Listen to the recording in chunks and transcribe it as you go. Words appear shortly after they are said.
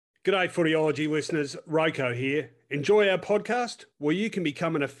G'day Footyology listeners, Roko here. Enjoy our podcast where you can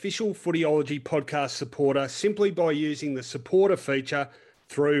become an official Footyology podcast supporter simply by using the supporter feature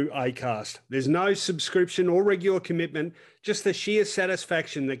through Acast. There's no subscription or regular commitment, just the sheer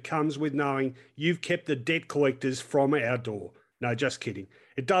satisfaction that comes with knowing you've kept the debt collectors from our door. No, just kidding.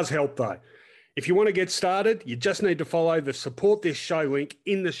 It does help though. If you want to get started, you just need to follow the support this show link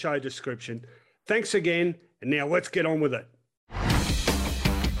in the show description. Thanks again, and now let's get on with it.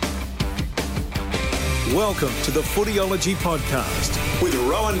 Welcome to the Footyology Podcast with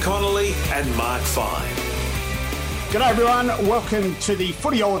Rowan Connolly and Mark Fine. G'day everyone, welcome to the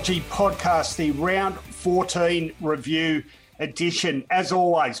Footyology Podcast, the Round 14 review edition. As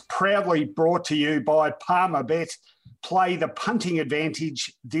always, proudly brought to you by Palmer Bet. Play the punting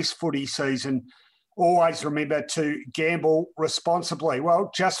advantage this footy season. Always remember to gamble responsibly.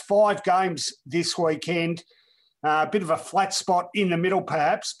 Well, just 5 games this weekend. A bit of a flat spot in the middle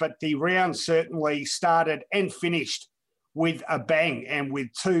perhaps, but the round certainly started and finished with a bang and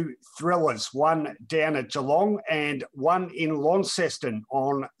with 2 thrillers, one down at Geelong and one in Launceston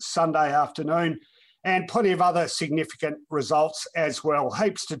on Sunday afternoon, and plenty of other significant results as well.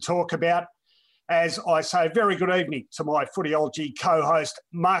 Heaps to talk about. As I say, very good evening to my Footyology co-host,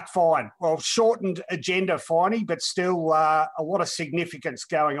 Mark Fine. Well, shortened agenda, Finey, but still a lot of significance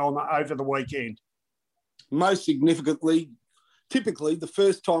going on over the weekend. Most significantly, typically the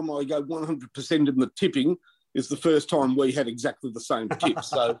first time I go 100% in the tipping is the first time we had exactly the same tip.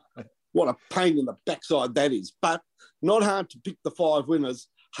 So what a pain in the backside that is. But not hard to pick the 5 winners.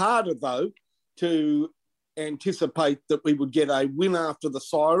 Harder, though, to anticipate that we would get a win after the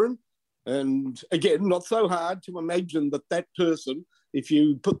siren. And again, not so hard to imagine that person, if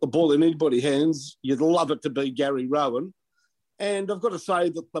you put the ball in anybody's hands, you'd love it to be Gary Rowan. And I've got to say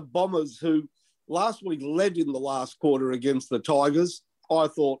that the Bombers, who last week led in the last quarter against the Tigers, I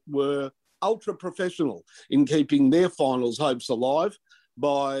thought were ultra professional in keeping their finals hopes alive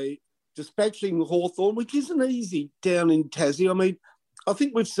by dispatching Hawthorn, which isn't easy down in Tassie. I mean, I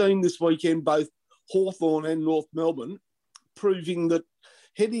think we've seen this weekend both Hawthorn and North Melbourne proving that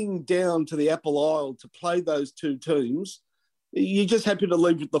heading down to the Apple Isle to play those 2 teams, you're just happy to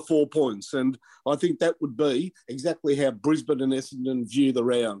leave with the 4 points. And I think that would be exactly how Brisbane and Essendon view the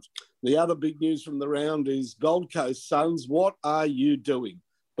round. The other big news from the round is Gold Coast Suns, what are you doing?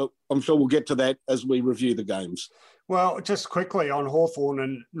 But I'm sure we'll get to that as we review the games. Well, just quickly on Hawthorn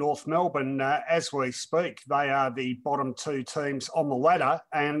and North Melbourne, as we speak, they are the bottom 2 teams on the ladder,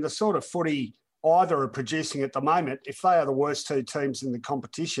 and the sort of footy either are producing at the moment, if they are the worst 2 teams in the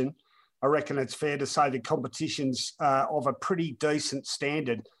competition, I reckon it's fair to say the competition's of a pretty decent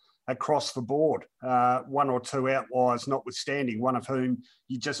standard across the board. 1 or 2 outliers notwithstanding, one of whom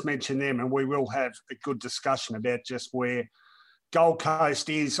you just mentioned them, and we will have a good discussion about just where Gold Coast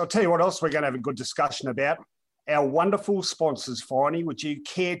is. I'll tell you what else we're going to have a good discussion about. Our wonderful sponsors, Finey. Would you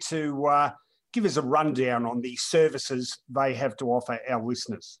care to give us a rundown on the services they have to offer our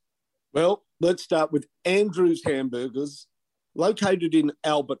listeners? Well, let's start with Andrew's Hamburgers, located in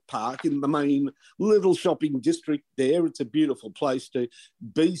Albert Park in the main little shopping district there. It's a beautiful place to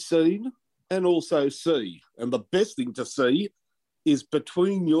be seen and also see. And the best thing to see is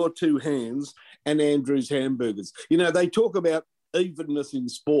between your 2 hands and Andrew's Hamburgers. You know, they talk about evenness in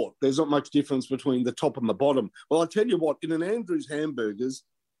sport. There's not much difference between the top and the bottom. Well, I tell you what, in an Andrew's Hamburgers,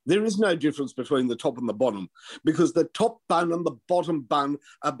 there is no difference between the top and the bottom because the top bun and the bottom bun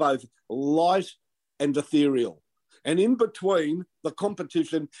are both light and ethereal. And in between, the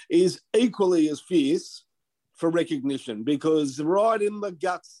competition is equally as fierce for recognition because right in the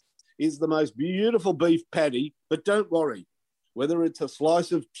guts is the most beautiful beef patty. But don't worry, whether it's a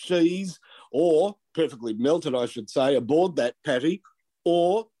slice of cheese or perfectly melted, I should say, aboard that patty,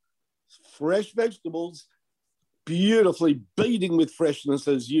 or fresh vegetables, beautifully beating with freshness,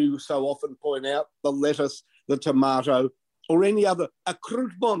 as you so often point out, the lettuce, the tomato, or any other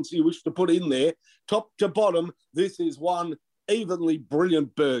accoutrements you wish to put in there, top to bottom, this is one evenly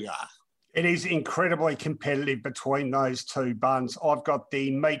brilliant burger. It is incredibly competitive between those 2 buns. I've got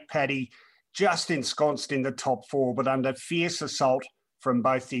the meat patty just ensconced in the top 4, but under fierce assault from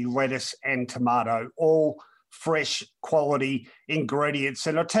both the lettuce and tomato, all fresh quality ingredients.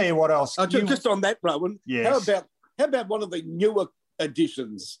 And I'll tell you what else. Just on that, Rowan, yes. How about one of the newer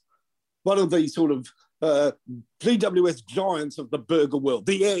additions, one of the sort of GWS giants of the burger world,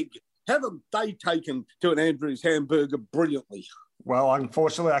 the egg? Haven't they taken to an Andrew's Hamburger brilliantly? Well,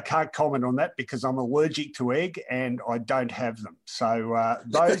 unfortunately, I can't comment on that because I'm allergic to egg and I don't have them. So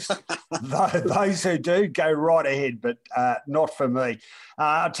those who do, go right ahead, but not for me.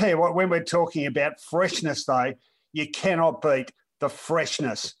 I'll tell you what, when we're talking about freshness, though, you cannot beat the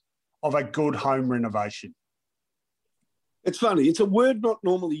freshness of a good home renovation? It's funny. It's a word not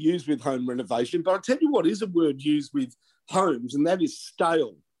normally used with home renovation, but I'll tell you what is a word used with homes, and that is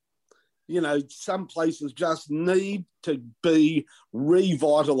stale. You know, some places just need to be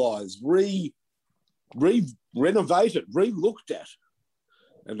revitalised, renovated, re-looked at.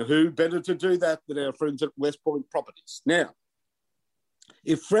 And who better to do that than our friends at West Point Properties? Now,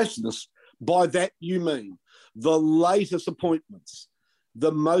 if freshness, by that you mean the latest appointments,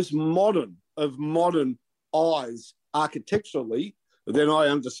 the most modern of modern eyes architecturally, then I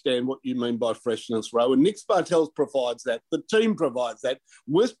understand what you mean by freshness, Rowan. Nick Spartels provides that. The team provides that.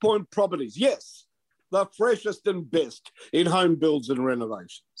 West Point Properties, yes, the freshest and best in home builds and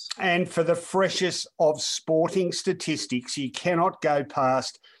renovations. And for the freshest of sporting statistics, you cannot go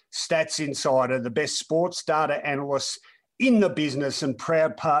past Stats Insider, the best sports data analysts in the business and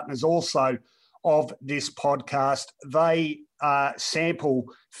proud partners also of this podcast. They sample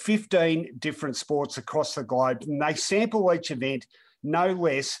 15 different sports across the globe, and they sample each event no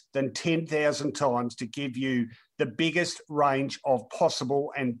less than 10,000 times to give you the biggest range of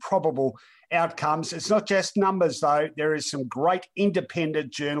possible and probable outcomes. It's not just numbers, though. There is some great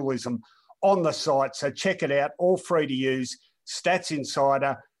independent journalism on the site, so check it out, all free to use,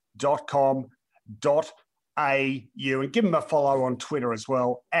 statsinsider.com.au, and give them a follow on Twitter as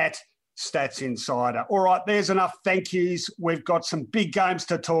well, at Stats Insider. All right, there's enough thank yous. We've got some big games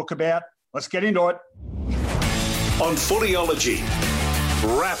to talk about. Let's get into it. On Footyology,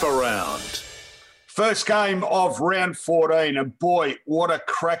 wrap around. First game of round 14, and boy, what a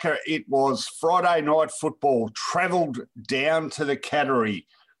cracker it was. Friday night football travelled down to the Cattery.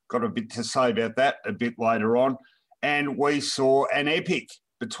 Got a bit to say about that a bit later on. And we saw an epic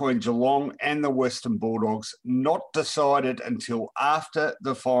between Geelong and the Western Bulldogs, not decided until after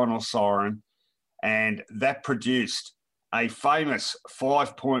the final siren, and that produced a famous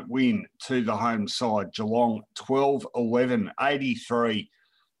 5-point win to the home side. Geelong 12-11, 83,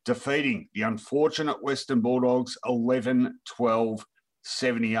 defeating the unfortunate Western Bulldogs 11-12,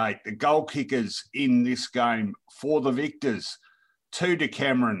 78. The goal kickers in this game for the victors, 2 to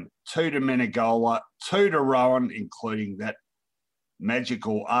Cameron, 2 to Menegola, 2 to Rowan, including that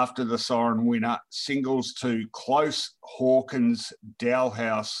magical after the siren winner, singles to Close, Hawkins,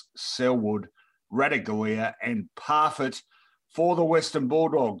 Dalhouse, Selwood, Radaglia and Parfitt for the Western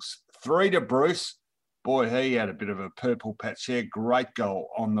Bulldogs. 3 to Bruce. Boy, he had a bit of a purple patch there. Great goal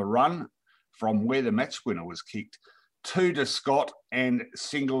on the run from where the match winner was kicked. 2 to Scott and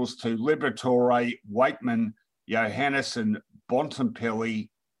singles to Liberatore, Waitman, Johannesson, Bontempelli,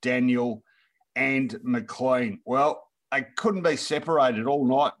 Daniel and McLean. Well, they couldn't be separated all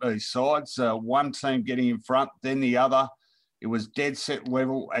night, these sides. One team getting in front, then the other. It was dead set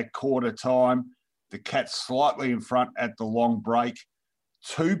level at quarter time. The Cats slightly in front at the long break,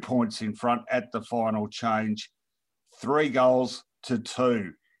 2 points in front at the final change, 3 goals to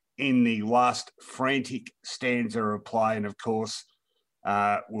 2 in the last frantic stanza of play. And of course,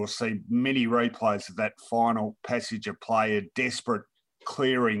 we'll see many replays of that final passage of play, a desperate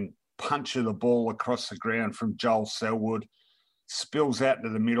clearing punch of the ball across the ground from Joel Selwood, spills out to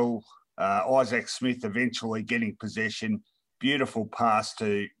the middle. Isaac Smith eventually getting possession. Beautiful pass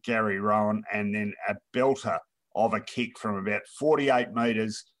to Gary Rowan, and then a belter of a kick from about 48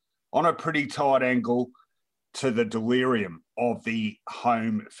 metres on a pretty tight angle to the delirium of the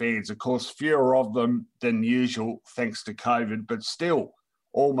home fans. Of course, fewer of them than usual thanks to COVID, but still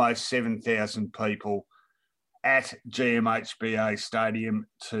almost 7,000 people at GMHBA Stadium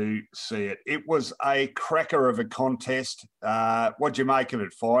to see it. It was a cracker of a contest. What'd you make of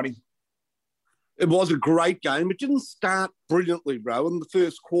it, Finey? It was a great game. It didn't start brilliantly, Rowan. The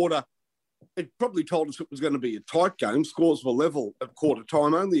first quarter, it probably told us it was going to be a tight game. Scores were level at quarter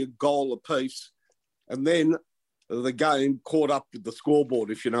time, only a goal apiece. And then the game caught up with the scoreboard,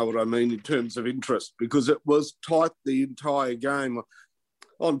 if you know what I mean, in terms of interest, because it was tight the entire game.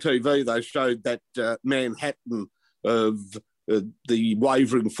 On TV, they showed that Manhattan of the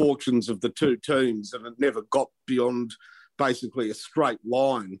wavering fortunes of the two teams, and it never got beyond basically a straight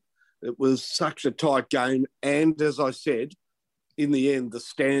line. It was such a tight game. And as I said, in the end, the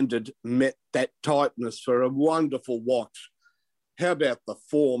standard met that tightness for a wonderful watch. How about the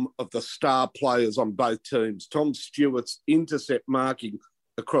form of the star players on both teams? Tom Stewart's intercept marking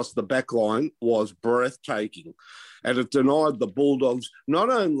across the back line was breathtaking. And it denied the Bulldogs not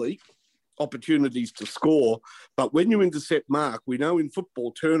only opportunities to score, but when you intercept mark, we know in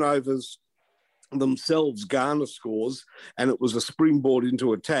football turnovers themselves garner scores, and it was a springboard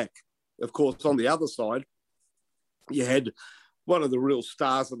into attack. Of course, on the other side, you had one of the real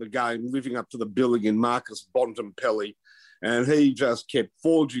stars of the game living up to the billing in Marcus Bontempelli. And he just kept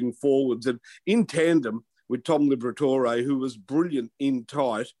forging forwards. And in tandem with Tom Liberatore, who was brilliant in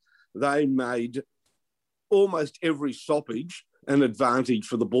tight, they made almost every stoppage an advantage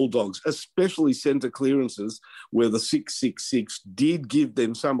for the Bulldogs, especially centre clearances where the 6-6-6 did give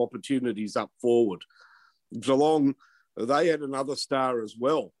them some opportunities up forward. Geelong, they had another star as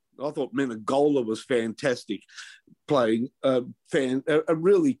well. I thought Menegola was fantastic, playing a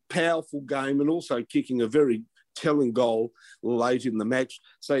really powerful game and also kicking a very telling goal late in the match.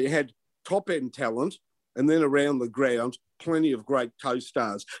 So you had top-end talent and then around the ground, plenty of great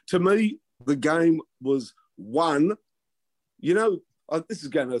co-stars. To me, the game was won. You know, this is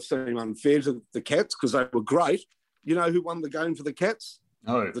going to seem unfair to the Cats because they were great. You know who won the game for the Cats?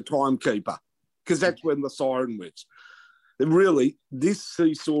 Oh. The timekeeper, because that's when the siren went. And really, this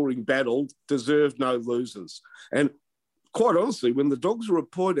seesawing battle deserved no losers. And quite honestly, when the Dogs were a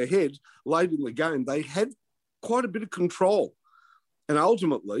point ahead late in the game, they had quite a bit of control. And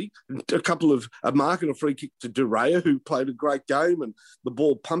ultimately, a mark and a free kick to Durea, who played a great game, and the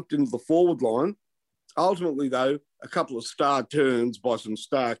ball pumped into the forward line. Ultimately, though, a couple of star turns by some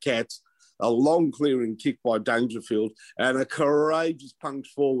star Cats, a long clearing kick by Dangerfield, and a courageous punch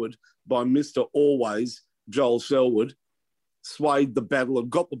forward by Mr. Always, Joel Selwood, swayed the battle and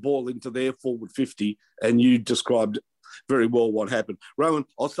got the ball into their forward 50, and you described very well what happened. Rowan,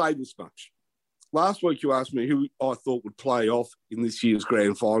 I'll say this much. Last week you asked me who I thought would play off in this year's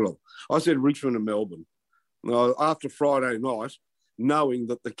grand final. I said Richmond and Melbourne. Now, after Friday night, knowing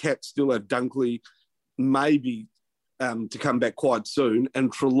that the Cats still had Dunkley maybe to come back quite soon,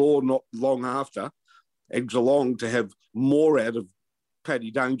 and Treloar not long after, and Geelong to have more out of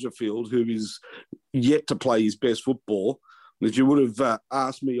Paddy Dangerfield, who is yet to play his best football, that you would have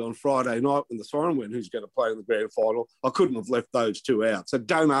asked me on Friday night when the siren went who's going to play in the grand final, I couldn't have left those two out. So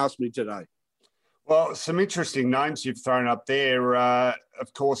don't ask me today. Well, some interesting names you've thrown up there.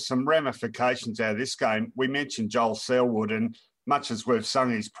 Of course, some ramifications out of this game. We mentioned Joel Selwood, and much as we've sung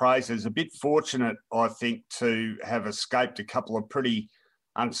his praises, a bit fortunate, I think, to have escaped a couple of pretty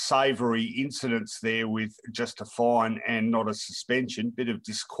unsavoury incidents there with just a fine and not a suspension. Bit of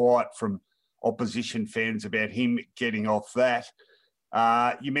disquiet from opposition fans about him getting off that.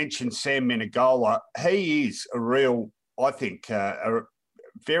 You mentioned Sam Menegola. He is a real, I think, a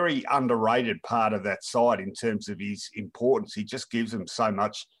very underrated part of that side in terms of his importance. He just gives them so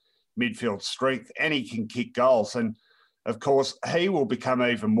much midfield strength, and he can kick goals. And of course, he will become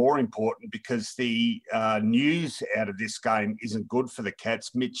even more important because the news out of this game isn't good for the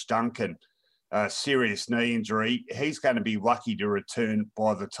Cats. Mitch Duncan, serious knee injury. He's going to be lucky to return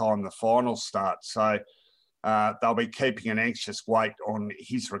by the time the finals start. So they'll be keeping an anxious wait on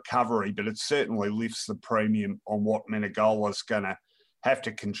his recovery, but it certainly lifts the premium on what Menegola's going to have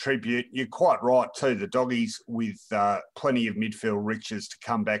to contribute. You're quite right too. The Doggies with plenty of midfield riches to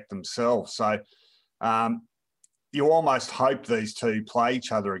come back themselves. So you almost hope these two play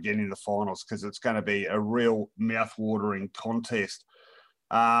each other again in the finals because it's going to be a real mouth-watering contest.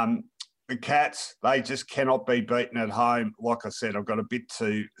 The Cats, they just cannot be beaten at home. Like I said, I've got a bit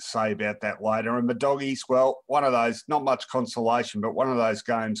to say about that later. And the Doggies, well, one of those, not much consolation, but one of those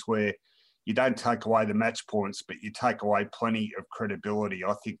games where you don't take away the match points, but you take away plenty of credibility.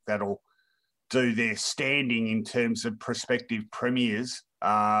 I think that'll do their standing in terms of prospective premiers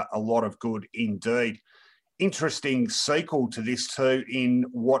a lot of good indeed. Interesting sequel to this too in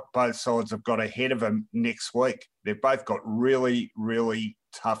what both sides have got ahead of them next week. They've both got really, really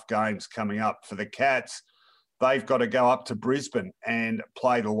tough games coming up. For the Cats, they've got to go up to Brisbane and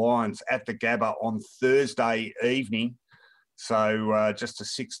play the Lions at the Gabba on Thursday evening. So just a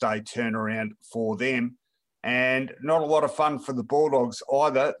 6-day turnaround for them. And not a lot of fun for the Bulldogs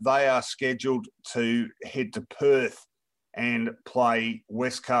either. They are scheduled to head to Perth and play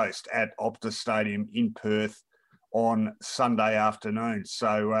West Coast at Optus Stadium in Perth on Sunday afternoon.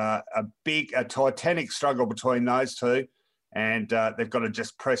 So a titanic struggle between those two. And they've got to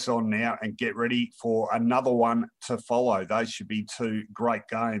just press on now and get ready for another one to follow. Those should be two great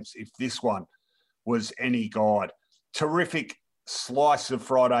games if this one was any guide. Terrific slice of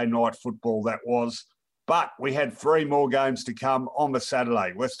Friday night football that was. But we had 3 more games to come on the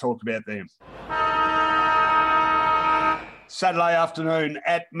Saturday. Let's talk about them. Saturday afternoon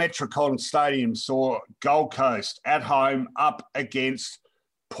at Metricon Stadium saw Gold Coast at home up against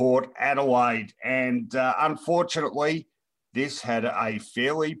Port Adelaide. And unfortunately, this had a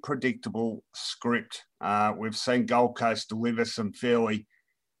fairly predictable script. We've seen Gold Coast deliver some fairly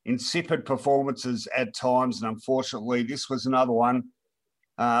insipid performances at times, and unfortunately, this was another one.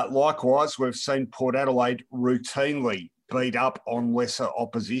 Likewise, we've seen Port Adelaide routinely beat up on lesser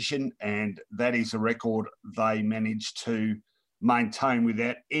opposition, and that is a record they managed to maintain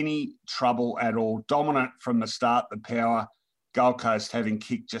without any trouble at all. Dominant from the start, the Power. Gold Coast having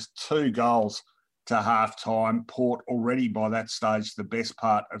kicked just 2 goals to half-time. Port already by that stage the best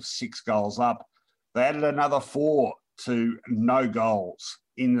part of 6 goals up. They added another 4 to no goals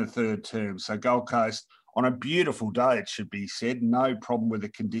in the third term. So Gold Coast, on a beautiful day, it should be said, no problem with the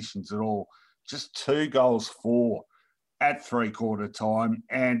conditions at all. Just 2 goals for at three-quarter time,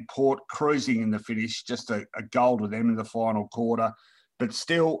 and Port cruising in the finish, just a goal to them in the final quarter, but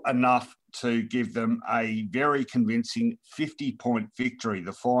still enough to give them a very convincing 50-point victory.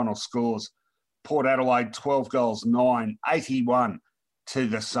 The final scores, Port Adelaide 12 goals, 9, 81 to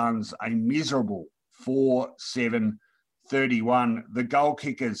the Suns, a miserable 4-7, 31. The goal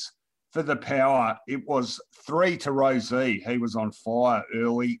kickers for the Power, it was 3 to Rosey, he was on fire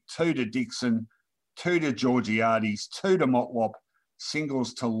early, 2 to Dixon, 2 to Georgiades, 2 to Motlop,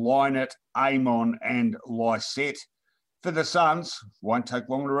 singles to Lynett, Amon and Lysette. For the Suns, won't take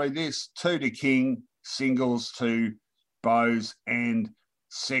long to read this, 2 to King, singles to Bowes and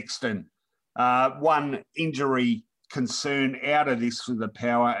Sexton. One injury concern out of this for the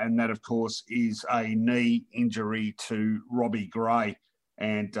Power, and that, of course, is a knee injury to Robbie Gray,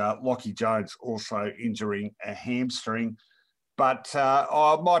 and Lockie Jones also injuring a hamstring. But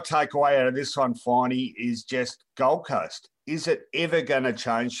my takeaway out of this one, Finey, is just Gold Coast. Is it ever going to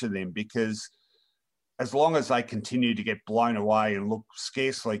change for them? Because as long as they continue to get blown away and look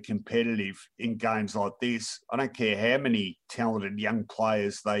scarcely competitive in games like this, I don't care how many talented young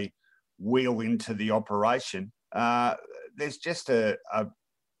players they wheel into the operation. There's just a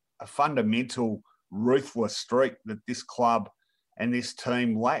fundamental ruthless streak that this club and this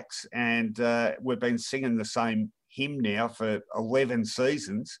team lacks. And we've been singing the same hymn now for 11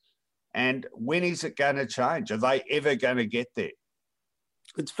 seasons. And when is it going to change? Are they ever going to get there?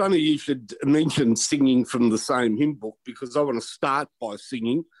 It's funny you should mention singing from the same hymn book, because I want to start by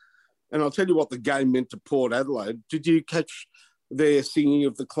singing. And I'll tell you what the game meant to Port Adelaide. Did you catch their singing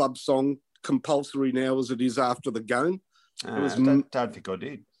of the club song, compulsory now as it is after the game? I don't think I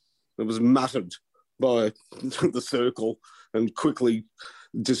did. It was muttered by the circle and quickly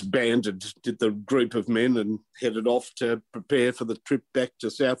disbanded, did the group of men, and headed off to prepare for the trip back to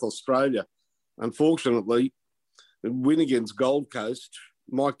South Australia. Unfortunately, the win against Gold Coast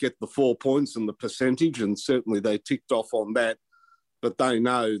might get the 4 points and the percentage, and certainly they ticked off on that, but they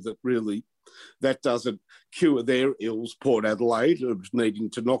know that really that doesn't cure their ills, Port Adelaide, of needing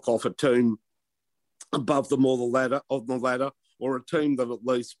to knock off a team above them on the ladder, or a team that at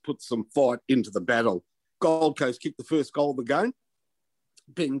least puts some fight into the battle. Gold Coast kicked the first goal of the game,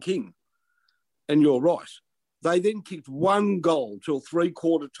 Ben King. And you're right. They then kicked 1 goal till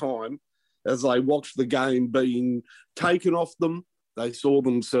three-quarter time as they watched the game being taken off them. They saw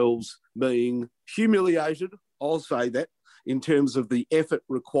themselves being humiliated, I'll say that, in terms of the effort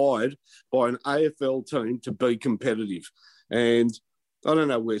required by an AFL team to be competitive. And I don't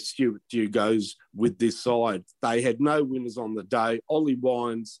know where Stuart Dew goes with this side. They had no winners on the day. Ollie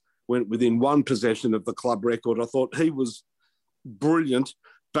Wines went within 1 possession of the club record. I thought he was brilliant,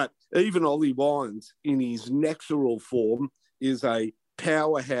 but even Ollie Wines in his natural form is a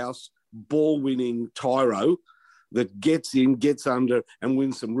powerhouse ball-winning tyro that gets in, gets under and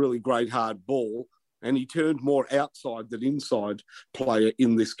wins some really great hard ball. And he turned more outside than inside player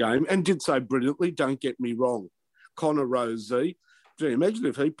in this game and did so brilliantly, don't get me wrong. Connor Rosey, gee, imagine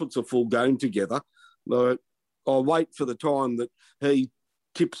if he puts a full game together. I'll wait for the time that he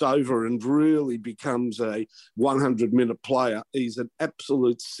tips over and really becomes a 100-minute player. He's an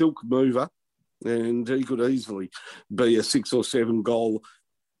absolute silk mover, and he could easily be a 6 or 7 goal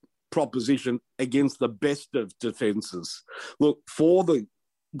proposition against the best of defences. Look, for the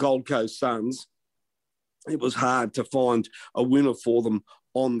Gold Coast Suns, it was hard to find a winner for them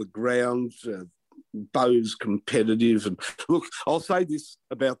on the ground. Bowes competitive. And look, I'll say this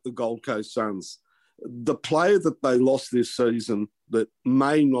about the Gold Coast Suns. The player that they lost this season that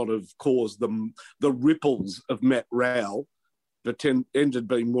may not have caused them the ripples of Matt Rowell, but ended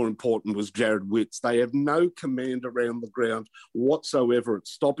being more important, was Jared Witts. They have no command around the ground whatsoever at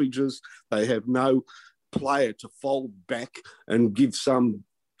stoppages. They have no player to fold back and give some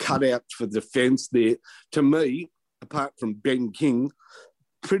cutout for defence there. To me, apart from Ben King,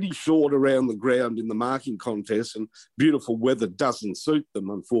 pretty short around the ground in the marking contest, and beautiful weather doesn't suit them,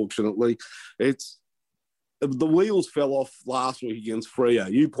 unfortunately. The wheels fell off last week against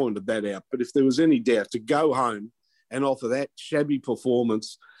Freo. You pointed that out. But if there was any doubt, to go home and offer that shabby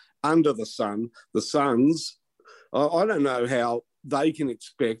performance under the sun, the Suns, I don't know how they can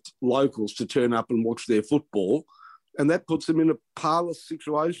expect locals to turn up and watch their football And that puts them in a parlous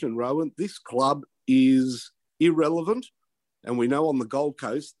situation, Rowan. This club is irrelevant. And we know on the Gold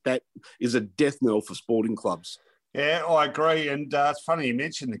Coast that is a death knell for sporting clubs. Yeah, I agree. And it's funny you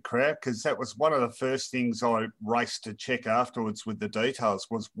mentioned the crowd, because that was one of the first things I raced to check afterwards with the details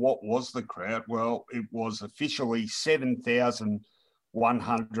was what was the crowd? Well, it was officially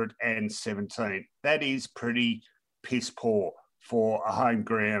 7,117. That is pretty piss poor for a home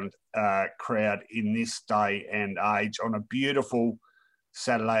ground crowd in this day and age on a beautiful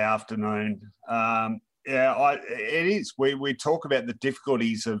Saturday afternoon. It is. We talk about the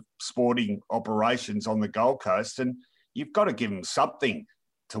difficulties of sporting operations on the Gold Coast, and you've got to give them something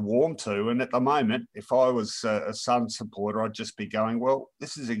to warm to. And at the moment, if I was a Sun supporter, I'd just be going, well,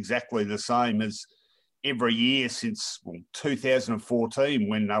 this is exactly the same as every year since 2014,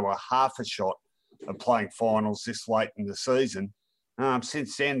 when they were half a shot of playing finals this late in the season.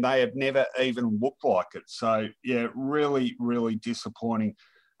 Since then, they have never even looked like it. So, yeah, really, really disappointing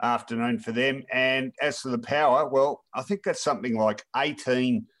afternoon for them. And as for the Power, well, I think that's something like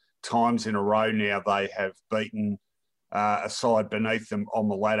 18 times in a row now they have beaten a side beneath them on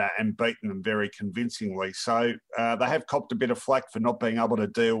the ladder and beaten them very convincingly. So they have copped a bit of flack for not being able to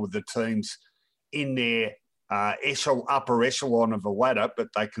deal with the teams in their upper echelon of the ladder, but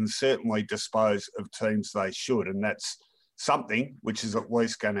they can certainly dispose of teams they should. And that's something which is at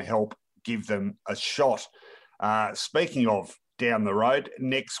least going to help give them a shot. Speaking of down the road,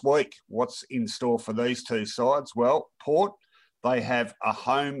 next week, what's in store for these two sides? Well, Port, they have a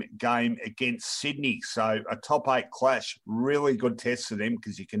home game against Sydney. So a top 8 clash, really good test for them,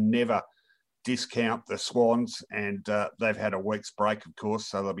 because you can never discount the Swans. And they've had a week's break, of course,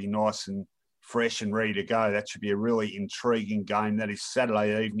 so they'll be nice and fresh and ready to go. That should be a really intriguing game. That is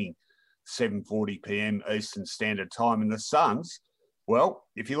Saturday evening, 7:40 p.m. Eastern Standard Time. And the Suns, well,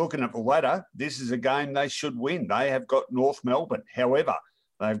 if you're looking at the ladder, this is a game they should win. They have got North Melbourne. However,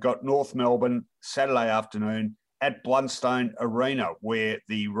 they've got North Melbourne Saturday afternoon at Blundstone Arena, where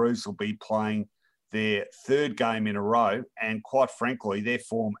the Roos will be playing their third game in a row. And quite frankly, their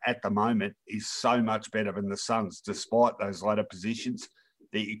form at the moment is so much better than the Suns, despite those ladder positions,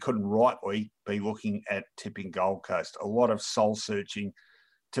 that you couldn't rightly be looking at tipping Gold Coast. A lot of soul-searching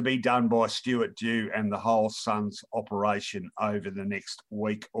to be done by Stuart Dew and the whole Suns operation over the next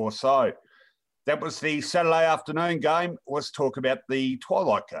week or so. That was the Saturday afternoon game. Let's talk about the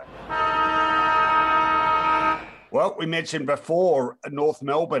twilight game. Well, we mentioned before North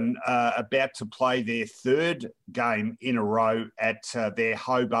Melbourne about to play their third game in a row at their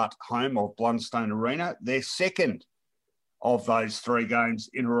Hobart home of Blundstone Arena. Their second of those 3 games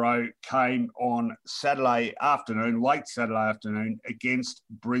in a row came on Saturday afternoon, late Saturday afternoon, against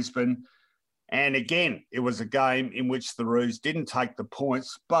Brisbane. And again, it was a game in which the Roos didn't take the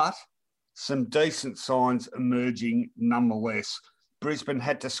points, but some decent signs emerging nonetheless. Brisbane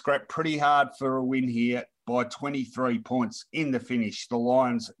had to scrap pretty hard for a win here by 23 points in the finish. The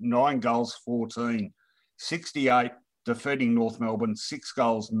Lions, 9 goals, 14, 68, defeating North Melbourne, 6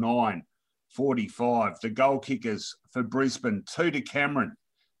 goals, 9. 45. The goal kickers for Brisbane, 2 to Cameron,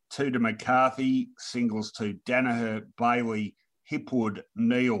 2 to McCarthy, singles to Danaher, Bailey, Hipwood,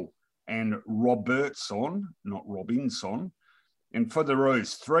 Neal and Robertson, not Robinson. And for the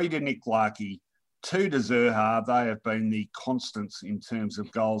Roos, 3 to Nick Larkey, 2 to Zerha. They have been the constants in terms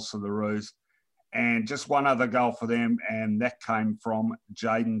of goals for the Roos. And just one other goal for them, and that came from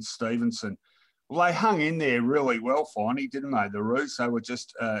Jaden Stevenson. Well, they hung in there really well, finally, didn't they? The Roos, they were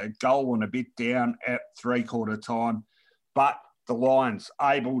just a goal and a bit down at 3/4 time. But the Lions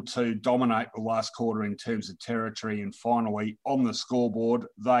able to dominate the last quarter in terms of territory. And finally, on the scoreboard,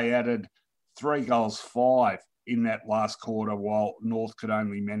 they added 3 goals, 5 in that last quarter, while North could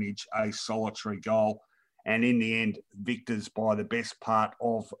only manage a solitary goal. And in the end, victors by the best part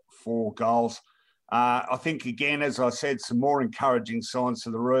of 4 goals. I think, again, as I said, some more encouraging signs for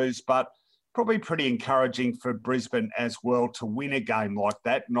the Roos, but probably pretty encouraging for Brisbane as well to win a game like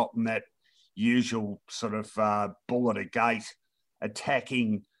that, not in that usual sort of bull at a gate,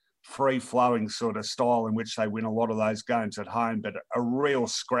 attacking, free-flowing sort of style in which they win a lot of those games at home, but a real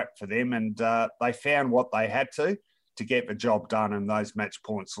scrap for them. And they found what they had to get the job done, and those match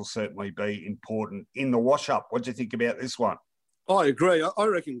points will certainly be important in the wash-up. What do you think about this one? I agree. I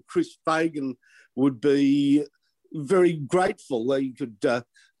reckon Chris Fagan would be very grateful. He could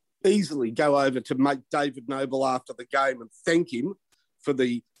easily go over to mate David Noble after the game and thank him for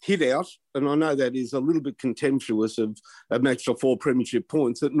the hit out. And I know that is a little bit contemptuous of an extra 4 premiership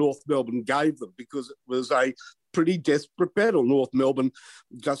points that North Melbourne gave them, because it was a pretty desperate battle. North Melbourne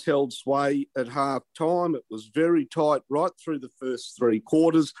just held sway at half time. It was very tight right through the first 3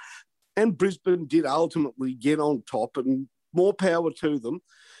 quarters. And Brisbane did ultimately get on top, and more power to them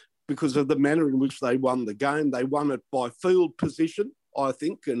because of the manner in which they won the game. They won it by field position, I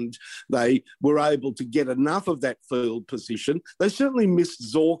think, and they were able to get enough of that field position. They certainly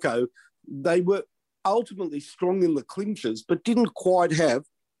missed Zorko. They were ultimately strong in the clinches, but didn't quite have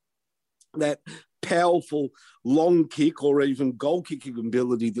that powerful long kick or even goal kicking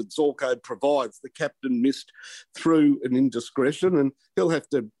ability that Zorko provides. The captain missed through an indiscretion, and he'll have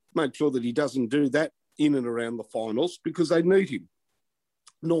to make sure that he doesn't do that in and around the finals because they need him.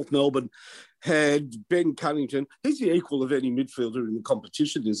 North Melbourne had Ben Cunnington. He's the equal of any midfielder in the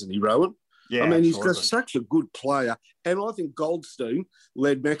competition, isn't he, Rowan? Yeah, I mean, absolutely. he's just such a good player. And I think Goldstein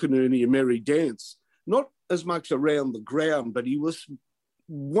led McInerney a merry dance. Not as much around the ground, but he was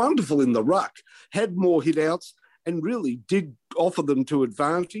wonderful in the ruck, had more hit-outs, and really did offer them to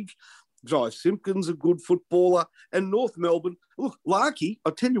advantage. Jai Simpkins, a good footballer. And North Melbourne, look, Larkey, I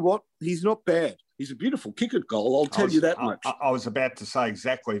tell you what, he's not bad. He's a beautiful kick at goal, I'll tell you that much. I was about to say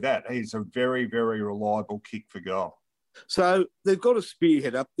exactly that. He's a very, very reliable kick for goal. So they've got a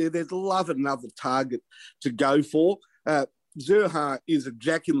spearhead up there. They'd love another target to go for. Zerha is a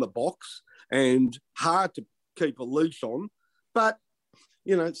jack in the box and hard to keep a leash on. But,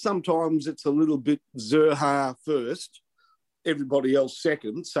 you know, sometimes it's a little bit Zerha first, everybody else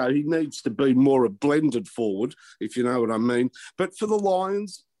second. So he needs to be more a blended forward, if you know what I mean. But for the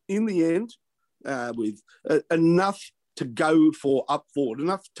Lions, in the end, with enough to go for up forward,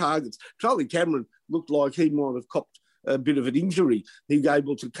 enough targets. Charlie Cameron looked like he might have copped a bit of an injury. He's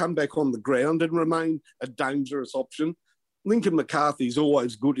able to come back on the ground and remain a dangerous option. Lincoln McCarthy's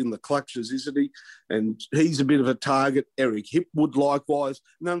always good in the clutches, isn't he? And he's a bit of a target. Eric Hipwood, likewise.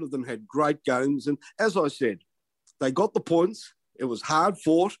 None of them had great games. And as I said, they got the points. It was hard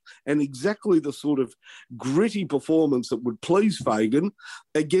fought and exactly the sort of gritty performance that would please Fagan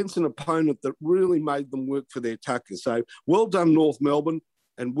against an opponent that really made them work for their tucker. So well done, North Melbourne,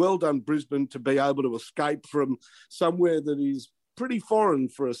 and well done, Brisbane, to be able to escape from somewhere that is pretty foreign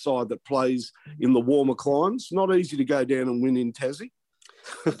for a side that plays in the warmer climes. Not easy to go down and win in Tassie.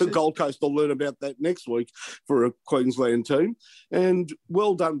 The Gold Coast will learn about that next week for a Queensland team. And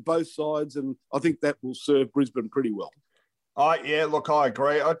well done, both sides, and I think that will serve Brisbane pretty well. Yeah, look, I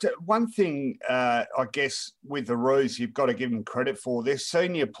agree. One thing, I guess, with the Roos, you've got to give them credit for. Their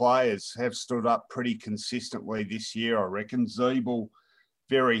senior players have stood up pretty consistently this year, I reckon. Zeeble,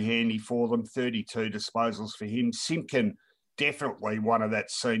 very handy for them, 32 disposals for him. Simpkin, definitely one of that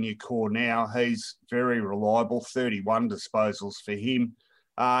senior core now. He's very reliable, 31 disposals for him.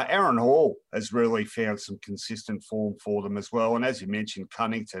 Aaron Hall has really found some consistent form for them as well. And as you mentioned,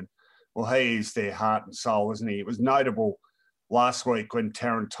 Cunnington, well, he is their heart and soul, isn't he? It was notable last week when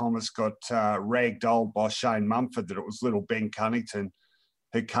Taron Thomas got ragdolled by Shane Mumford that it was little Ben Cunnington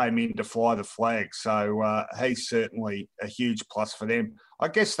who came in to fly the flag. So he's certainly a huge plus for them. I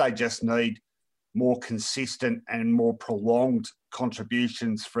guess they just need more consistent and more prolonged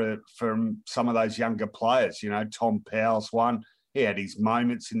contributions from some of those younger players. You know, Tom Powell's one. He had his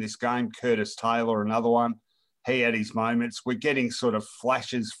moments in this game. Curtis Taylor, another one. He had his moments. We're getting sort of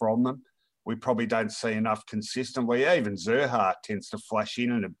flashes from them. We probably don't see enough consistently. Even Zerha tends to flash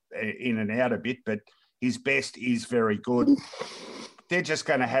in and out a bit, but his best is very good. They're just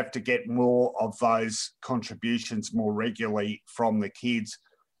going to have to get more of those contributions more regularly from the kids.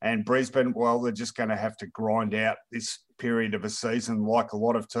 And Brisbane, well, they're just going to have to grind out this period of a season like a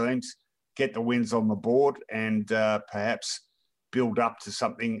lot of teams, get the wins on the board and perhaps build up to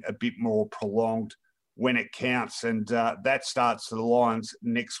something a bit more prolonged when it counts. And that starts for the Lions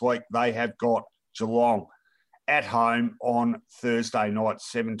next week. They have got Geelong at home on Thursday night,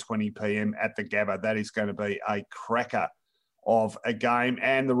 7:20 p.m. at the Gabba. That is going to be a cracker of a game.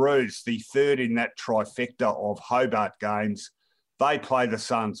 And the Roos, the third in that trifecta of Hobart games, they play the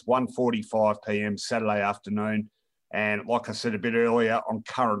Suns, 1:45 p.m. Saturday afternoon. And like I said a bit earlier, on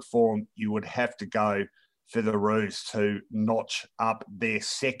current form, you would have to go for the Roos to notch up their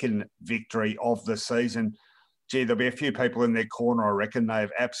second victory of the season. Gee, there'll be a few people in their corner, I reckon.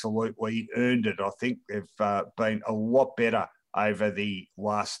 They've absolutely earned it. I think they've been a lot better over the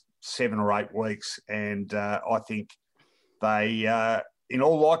last 7 or 8 weeks. And I think they, in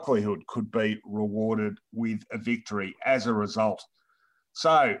all likelihood, could be rewarded with a victory as a result.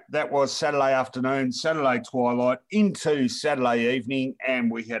 So that was Saturday afternoon, Saturday twilight into Saturday evening,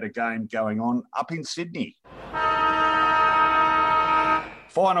 and we had a game going on up in Sydney.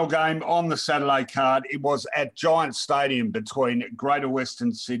 Final game on the Saturday card. It was at Giant Stadium between Greater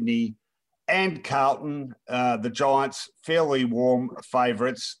Western Sydney and Carlton. The Giants, fairly warm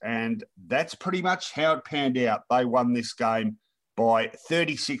favourites, and that's pretty much how it panned out. They won this game by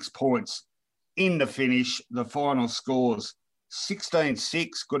 36 points. In the finish, the final scores 16-6,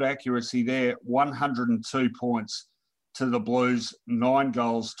 good accuracy there, 102 points to the Blues, 9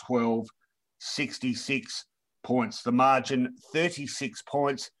 goals, 12, 66 points. The margin, 36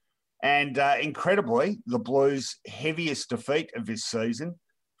 points. And incredibly, the Blues' heaviest defeat of this season,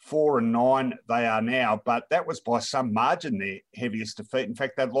 4-9 they are now, but that was by some margin their heaviest defeat. In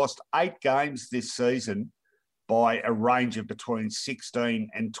fact, they've lost 8 games this season by a range of between 16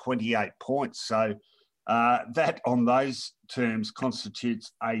 and 28 points. So that on those terms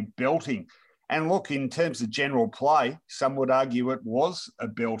constitutes a belting. And look, in terms of general play, some would argue it was a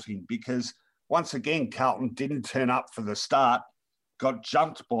belting because once again, Carlton didn't turn up for the start, got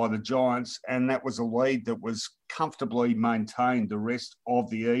jumped by the Giants, and that was a lead that was comfortably maintained the rest of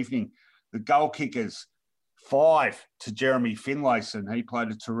the evening. The goal kickers, 5 to Jeremy Finlayson. He played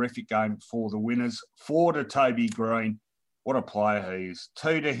a terrific game for the winners. 4 to Toby Green. What a player he is.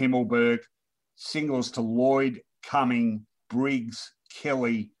 2 to Himmelberg. Singles to Lloyd, Cumming, Briggs,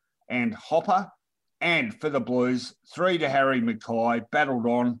 Kelly and Hopper. And for the Blues, 3 to Harry Mackay. Battled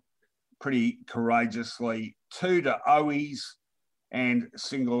on pretty courageously. 2 to Owies and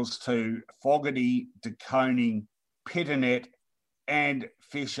singles to Fogarty, DeConing, Pitternet and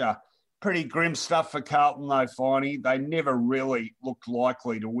Fisher. Pretty grim stuff for Carlton, though, Finey. They never really looked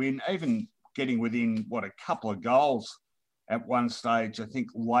likely to win, even getting within, a couple of goals at one stage, I think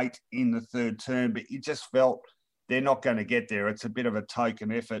late in the third term. But you just felt they're not going to get there. It's a bit of a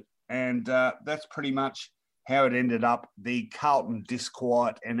token effort. And that's pretty much how it ended up. The Carlton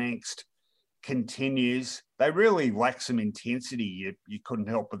disquiet and angst continues. They really lack some intensity, you couldn't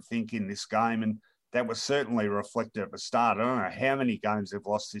help but think, in this game. And that was certainly reflected at the start. I don't know how many games they've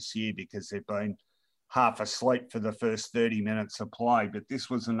lost this year because they've been half asleep for the first 30 minutes of play, but this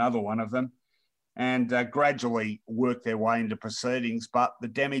was another one of them. And gradually worked their way into proceedings, but the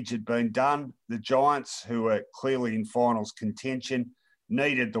damage had been done. The Giants, who are clearly in finals contention,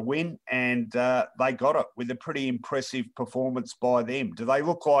 needed the win, and they got it with a pretty impressive performance by them. Do they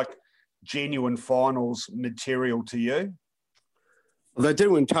look like genuine finals material to you? They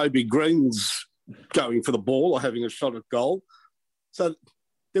do when Toby Green's going for the ball or having a shot at goal. So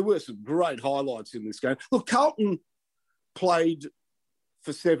there were some great highlights in this game. Look, Carlton played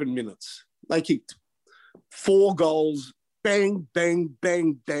for 7 minutes. They kicked 4 goals, bang, bang,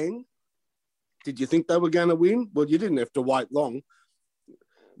 bang, bang. Did you think they were going to win? Well, you didn't have to wait long.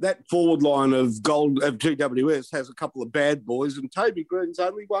 That forward line of GWS has a couple of bad boys, and Toby Green's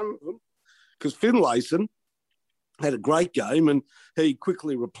only one of them because Finlayson had a great game and he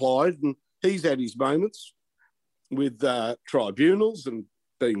quickly replied, and he's had his moments with tribunals and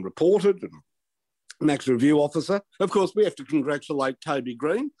being reported and Max Review Officer. Of course, we have to congratulate Toby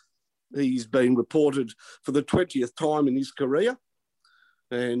Green. He's been reported for the 20th time in his career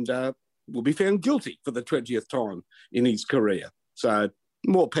and will be found guilty for the 20th time in his career. So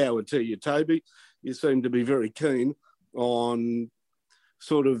more power to you, Toby. You seem to be very keen on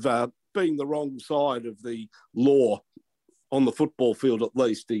sort of being the wrong side of the law on the football field, at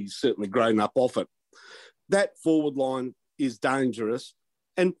least. He's certainly grown up off it. That forward line is dangerous.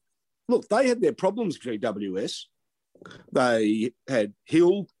 And look, they had their problems, GWS. They had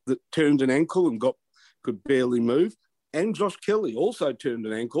Hill that turned an ankle and could barely move. And Josh Kelly also turned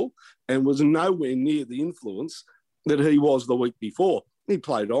an ankle and was nowhere near the influence that he was the week before. He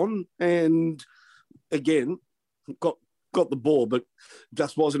played on and, again, got the ball, but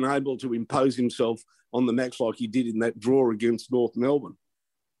just wasn't able to impose himself on the match like he did in that draw against North Melbourne.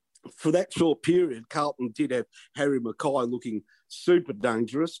 For that short period, Carlton did have Harry Mackay looking super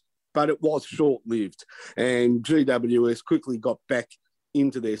dangerous, but it was short-lived. And GWS quickly got back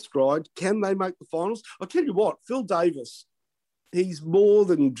into their stride. Can they make the finals? I'll tell you what, Phil Davis, he's more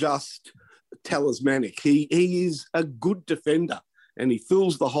than just talismanic. He is a good defender and he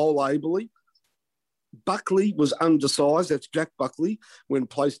fills the hole ably. Buckley was undersized, that's Jack Buckley, when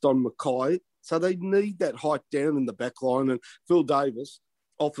placed on Mackay. So they need that height down in the back line, and Phil Davis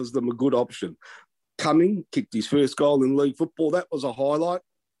offers them a good option. Cumming kicked his first goal in league football. That was a highlight.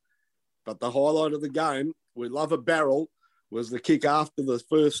 But the highlight of the game, we love a barrel, was the kick after the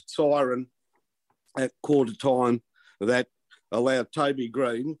first siren at quarter time that allowed Toby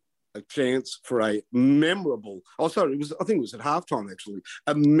Green a chance for a memorable, I think it was at halftime actually,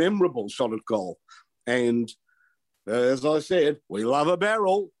 a memorable shot at goal. And as I said, we love a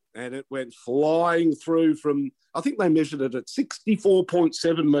barrel, and it went flying through from, I think they measured it at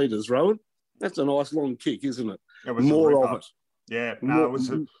 64.7 metres, Rowan. That's a nice long kick, isn't it? It was more of it. Yeah, no,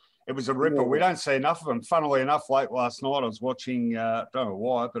 it It was a ripper. We don't see enough of them. Funnily enough, late last night, I was watching, don't know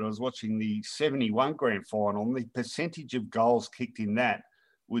why, but I was watching the 71 grand final, and the percentage of goals kicked in that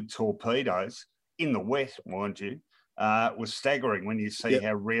with torpedoes, in the wet, mind you, was staggering when you see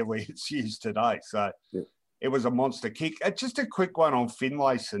how rarely it's used today. So it was a monster kick. Just a quick one on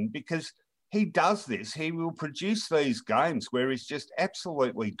Finlayson, because he does this. He will produce these games where he's just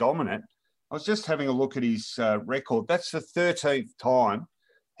absolutely dominant. I was just having a look at his record. That's the 13th time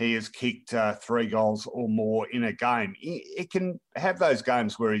he has kicked 3 goals or more in a game. He can have those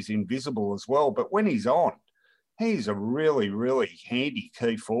games where he's invisible as well, but when he's on, he's a really, really handy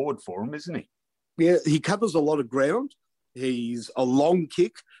key forward for him, isn't he? Yeah, he covers a lot of ground. He's a long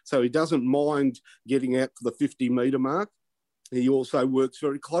kick, so he doesn't mind getting out for the 50-metre mark. He also works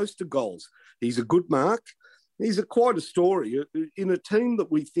very close to goals. He's a good mark. He's quite a story. In a team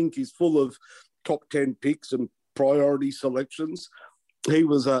that we think is full of top 10 picks and priority selections, he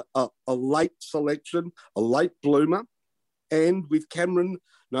was a late selection, a late bloomer. And with Cameron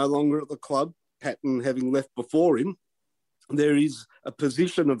no longer at the club, Patton having left before him, there is a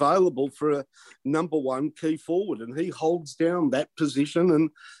position available for a number 1 key forward, and he holds down that position. And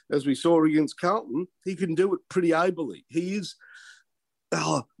as we saw against Carlton, he can do it pretty ably. He is,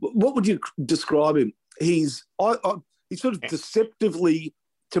 what would you describe him? He's sort of deceptively,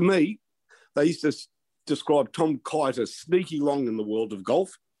 to me, they used to describe Tom Kite as sneaky long in the world of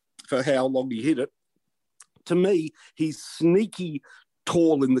golf for how long he hit it. To me, he's sneaky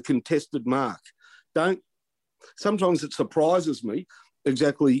tall in the contested mark. Sometimes it surprises me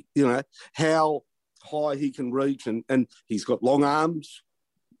exactly, how high he can reach, and he's got long arms,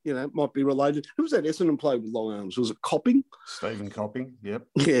 might be related. Who was that Essendon player with long arms? Was it Copping? Stephen Copping, yep.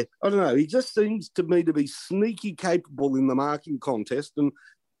 Yeah, I don't know. He just seems to me to be sneaky capable in the marking contest, and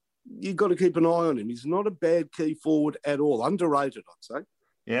you've got to keep an eye on him. He's not a bad key forward at all. Underrated, I'd say.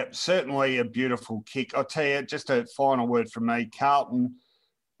 Yeah, certainly a beautiful kick. I'll tell you, just a final word from me. Carlton,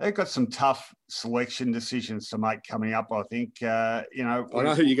 they've got some tough selection decisions to make coming up, I think. I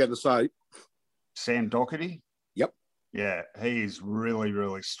know who you're going to say. Sam Doherty? Yep. Yeah, he is really,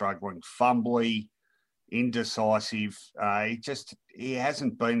 really struggling. Fumbly, indecisive. He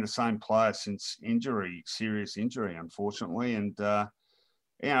hasn't been the same player since serious injury, unfortunately. And,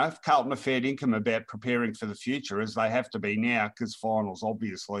 if Carlton are fair income about preparing for the future, as they have to be now, because finals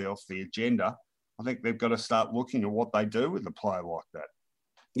obviously off the agenda, I think they've got to start looking at what they do with a player like that.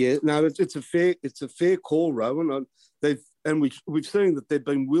 Yeah, no, it's a fair call, Rowan. We've seen that they've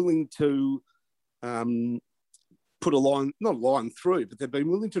been willing to put not a line through, but they've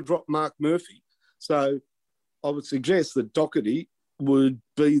been willing to drop Mark Murphy. So I would suggest that Doherty would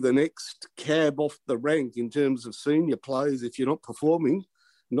be the next cab off the rank in terms of senior players. If you're not performing,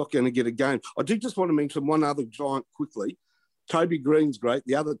 not going to get a game. I do just want to mention one other giant quickly. Toby Green's great.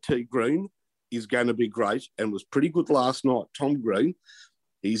 The other T Green is going to be great and was pretty good last night. Tom Green.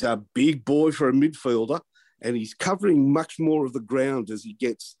 He's a big boy for a midfielder, and he's covering much more of the ground as he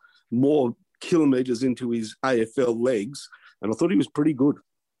gets more kilometres into his AFL legs. And I thought he was pretty good.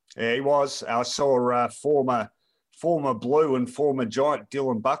 Yeah, he was. I saw former Blue and former Giant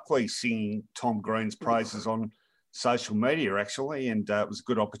Dylan Buckley singing Tom Green's praises on social media, actually, and it was a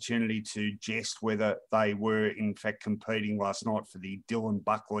good opportunity to jest whether they were, in fact, competing last night for the Dylan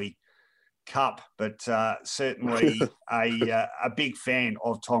Buckley Cup, but certainly a big fan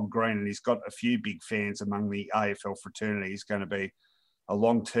of Tom Green, and he's got a few big fans among the AFL fraternity. He's going to be a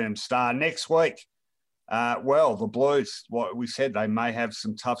long-term star. Next week, the Blues, what we said, they may have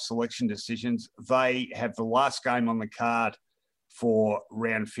some tough selection decisions. They have the last game on the card for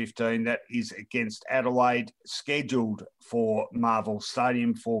round 15. That is against Adelaide, scheduled for Marvel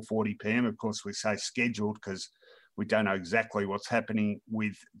Stadium, 4:40 p.m. Of course, we say scheduled because we don't know exactly what's happening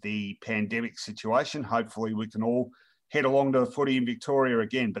with the pandemic situation. Hopefully we can all head along to the footy in Victoria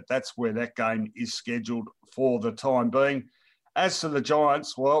again, but that's where that game is scheduled for the time being. As to the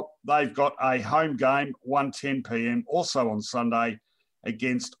Giants, well, they've got a home game, 1:10 p.m, also on Sunday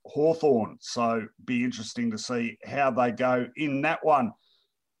against Hawthorn. So be interesting to see how they go in that one.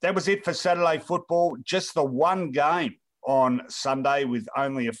 That was it for Saturday football. Just the one game on Sunday with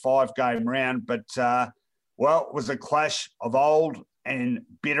only a 5-game round, but it was a clash of old and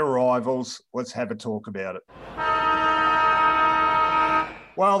bitter rivals. Let's have a talk about it.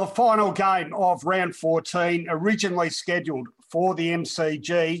 Well, the final game of round 14, originally scheduled for the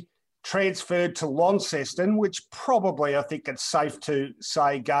MCG, transferred to Launceston, which probably, I think it's safe to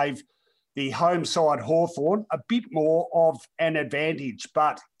say, gave the home side Hawthorn a bit more of an advantage.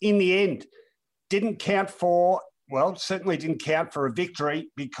 But in the end, certainly didn't count for a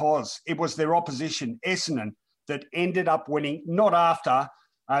victory, because it was their opposition, Essendon, that ended up winning, not after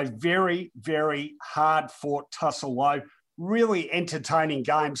A very, very hard-fought tussle low. Really entertaining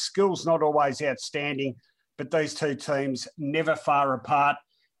game. Skills not always outstanding, but these two teams never far apart,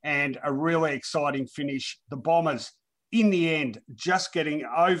 and a really exciting finish. The Bombers, in the end, just getting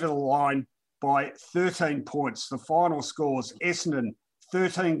over the line by 13 points. The final scores, Essendon,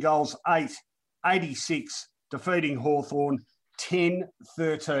 13 goals, 8, 86, defeating Hawthorn,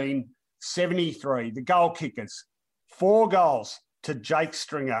 10-13, 73. The goal kickers, 4 goals to Jake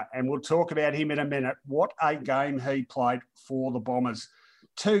Stringer, and we'll talk about him in a minute. What a game he played for the Bombers.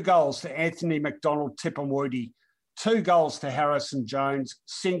 2 goals to Anthony McDonald-Tipungwuti, 2 goals to Harrison Jones,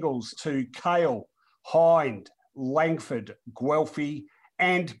 singles to Cale, Hind, Langford, Guelphy,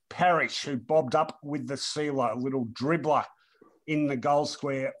 and Parrish, who bobbed up with the sealer, a little dribbler in the goal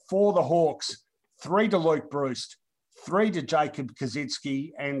square. For the Hawks, 3 to Luke Bruce, 3 to Jacob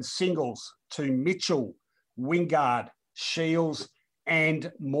Kaczynski, and singles to Mitchell, Wingard, Shields,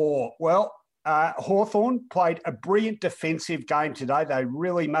 and more. Well, Hawthorn played a brilliant defensive game today. They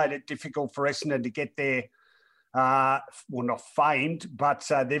really made it difficult for Essendon to get their, well, not famed, but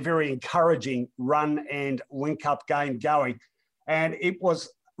their very encouraging run and link-up game going. And it was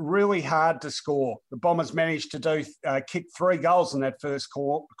really hard to score. The Bombers managed to kick 3 goals in that first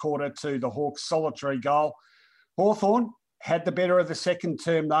quarter to the Hawks' solitary goal. Hawthorn had the better of the second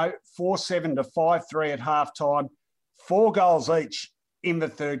term, though, 4-7 to 5-3 at halftime, 4 goals each in the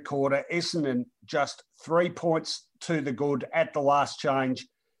third quarter. Essendon just 3 points to the good at the last change.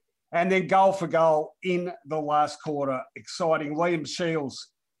 And then goal for goal in the last quarter. Exciting. Liam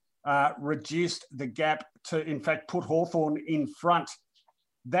Shields reduced the gap to, in fact, put Hawthorn in front.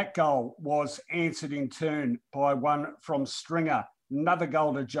 That goal was answered in turn by one from Stringer. Another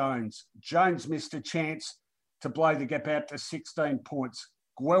goal to Jones. Jones missed a chance to blow the gap out to 16 points.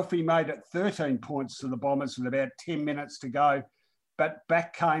 Guelphy made it 13 points to the Bombers with about 10 minutes to go. But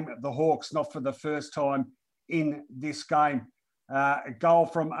back came the Hawks, not for the first time in this game. A goal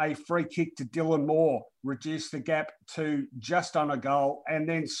from a free kick to Dylan Moore reduced the gap to just on a goal. And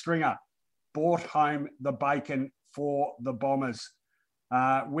then Stringer brought home the bacon for the Bombers,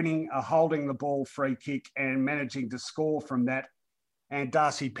 holding the ball free kick and managing to score from that. And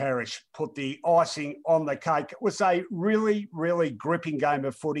Darcy Parish put the icing on the cake. It was a really, really gripping game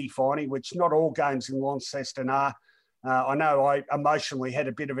of footy, Finey, which not all games in Launceston are. I know I emotionally had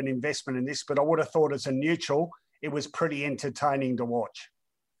a bit of an investment in this, but I would have thought as a neutral, it was pretty entertaining to watch.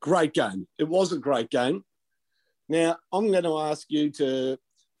 Great game. It was a great game. Now, I'm going to ask you to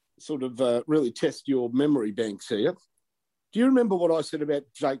sort of really test your memory banks here. Do you remember what I said about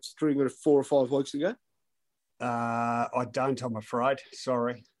Jake Stringer 4 or 5 weeks ago? I don't, I'm afraid.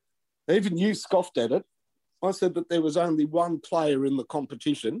 Sorry. Even you scoffed at it. I said that there was only one player in the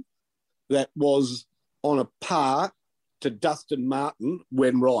competition that was on a par to Dustin Martin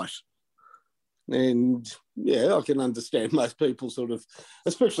when right. And, yeah, I can understand most people sort of,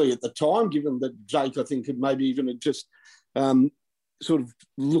 especially at the time, given that Jake, I think, had maybe even just sort of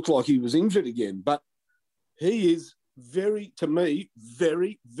looked like he was injured again. But he is to me,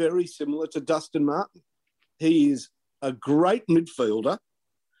 very, very similar to Dustin Martin. He is a great midfielder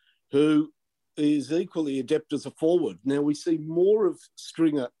who is equally adept as a forward. Now, we see more of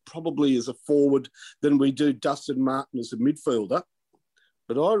Stringer probably as a forward than we do Dustin Martin as a midfielder.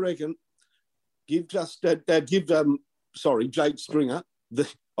 But I reckon Jake Stringer, would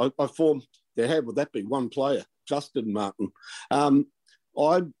that be one player, Justin Martin.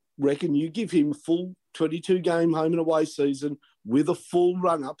 I reckon you give him full 22-game home and away season with a full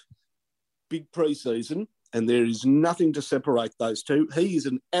run-up, big pre-season, and there is nothing to separate those two. He is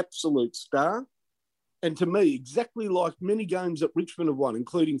an absolute star. And to me, exactly like many games that Richmond have won,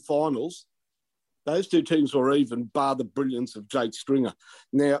 including finals, those two teams were even, bar the brilliance of Jake Stringer.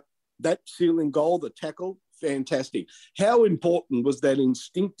 Now, that ceiling goal, the tackle, fantastic. How important was that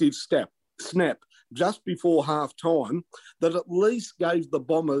instinctive snap just before half-time that at least gave the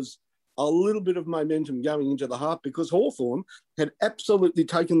Bombers a little bit of momentum going into the half, because Hawthorn had absolutely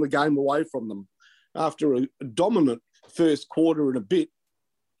taken the game away from them. After a dominant first quarter and a bit,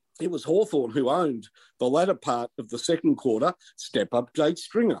 it was Hawthorn who owned the latter part of the second quarter. Step up Jake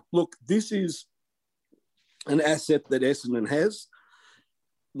Stringer. Look, this is an asset that Essendon has.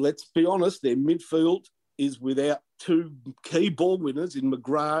 Let's be honest, their midfield is without 2 key ball winners in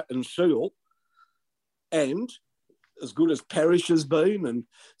McGrath and Shield. And as good as Parrish has been, and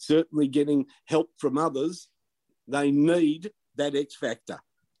certainly getting help from others, they need that X factor.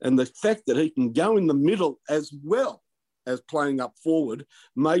 And the fact that he can go in the middle as well as playing up forward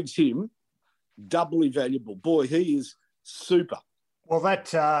makes him doubly valuable. Boy, he is super. Well,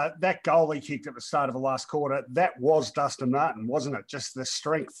 that goal he kicked at the start of the last quarter, that was Dustin Martin, wasn't it? Just the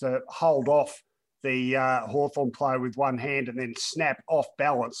strength to hold off the Hawthorn player with one hand and then snap off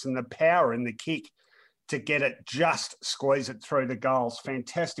balance, and the power in the kick to get it, just squeeze it through the goals.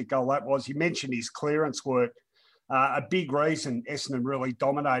 Fantastic goal that was. You mentioned his clearance work. A big reason Essendon really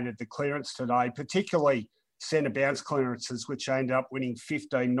dominated the clearance today, particularly centre bounce clearances, which ended up winning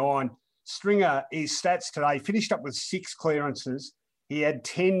 15-9. Stringer, his stats today, finished up with 6 clearances. He had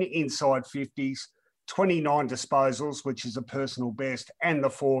 10 inside 50s, 29 disposals, which is a personal best, and the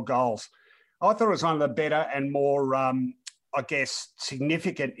 4 goals. I thought it was one of the better and more,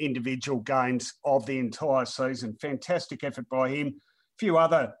 significant individual games of the entire season. Fantastic effort by him. A few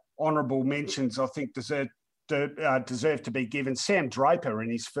other honourable mentions I think deserve to be given. Sam Draper in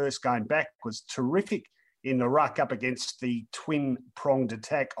his first game back was terrific in the ruck up against the twin-pronged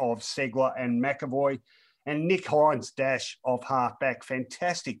attack of Segler and McAvoy. And Nick Hines' dash off half-back,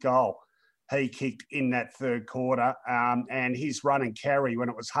 fantastic goal he kicked in that third quarter. And his run and carry when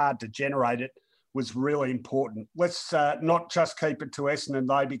it was hard to generate it was really important. Let's not just keep it to Essendon,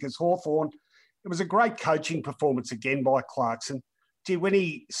 though, because Hawthorn, it was a great coaching performance again by Clarkson. Gee, when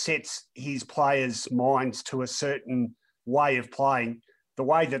he sets his players' minds to a certain way of playing, the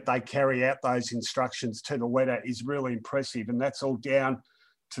way that they carry out those instructions to the letter is really impressive. And that's all down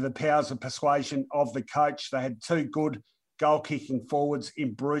to the powers of persuasion of the coach. They had 2 good goal-kicking forwards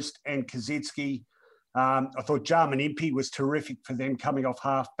in Bruce and Kaczynski. I thought Jarman Impey was terrific for them coming off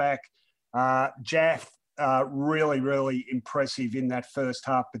half-back. Jaff, really, really impressive in that first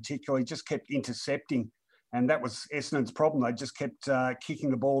half particularly, just kept intercepting. And that was Essendon's problem. They just kept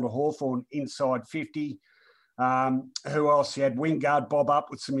kicking the ball to Hawthorn inside 50. Who else? You had Wingard bob up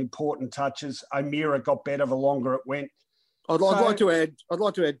with some important touches. O'Meara got better the longer it went. I'd like to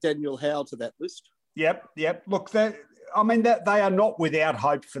add Daniel Howe to that list. Yep. Look, they are not without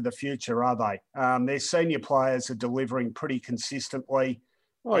hope for the future, are they? Their senior players are delivering pretty consistently.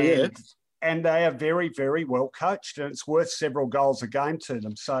 And they are very, very well coached, and it's worth several goals a game to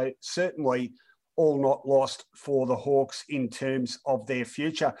them. So certainly all not lost for the Hawks in terms of their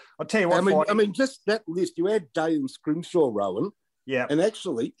future. I'll tell you what. I mean, just that list. You add Day and Scrimshaw, Rowan. Yeah. And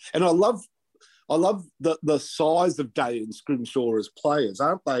I love the size of Day and Scrimshaw as players,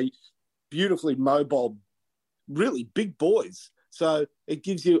 aren't they? Beautifully mobile, really big boys. So it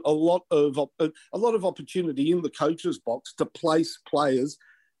gives you a lot of opportunity in the coach's box to place players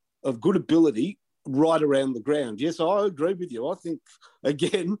of good ability right around the ground. Yes, I agree with you. I think,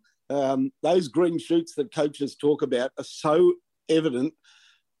 again, those green shoots that coaches talk about are so evident,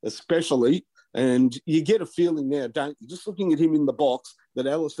 especially, and you get a feeling now, don't you, just looking at him in the box, that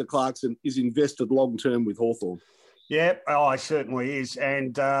Alistair Clarkson is invested long-term with Hawthorn. Yeah, he certainly is.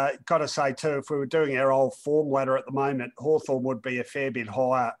 And got to say, too, if we were doing our old form ladder at the moment, Hawthorn would be a fair bit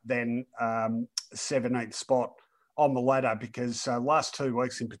higher than 17th spot on the ladder, because last 2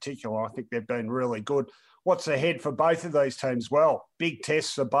 weeks in particular, I think they've been really good. What's ahead for both of these teams? Well, big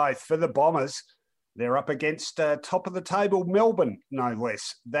tests for both. For the Bombers, they're up against top of the table Melbourne, no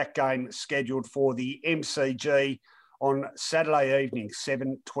less. That game scheduled for the MCG on Saturday evening,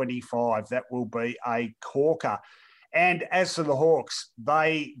 7:25. That will be a corker. And as for the Hawks,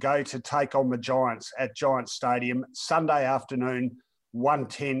 they go to take on the Giants at Giants Stadium Sunday afternoon,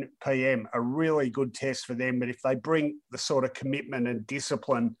 1:10 p.m. A really good test for them. But if they bring the sort of commitment and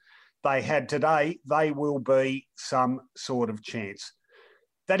discipline they had today, they will be some sort of chance.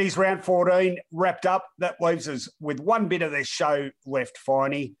 That is round 14 wrapped up. That leaves us with one bit of this show left,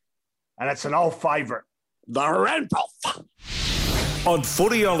 Finey, and it's an old favourite, the rant-off. On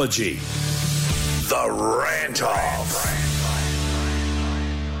Footyology, the rant-off.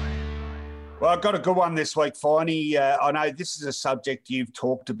 Well, I've got a good one this week, Finey. I know this is a subject you've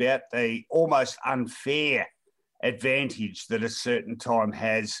talked about, the almost unfair advantage that a certain time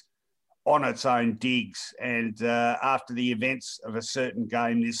has on its own digs. And after the events of a certain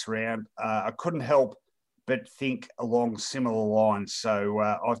game this round, I couldn't help but think along similar lines. So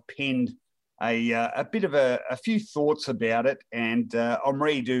I've penned a bit of a few thoughts about it, and I'm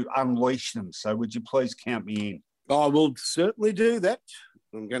ready to unleash them. So would you please count me in? I will certainly do that.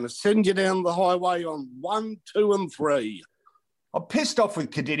 I'm going to send you down the highway on 1, 2 and 3. I'm pissed off with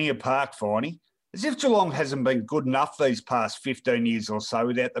Cardinia Park, Finey. As if Geelong hasn't been good enough these past 15 years or so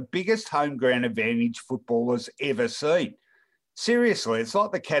without the biggest home ground advantage footballers ever seen. Seriously, it's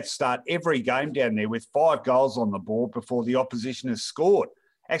like the Cats start every game down there with 5 goals on the board before the opposition has scored.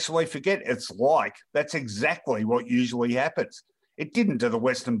 Actually, forget it's like. That's exactly what usually happens. It didn't to the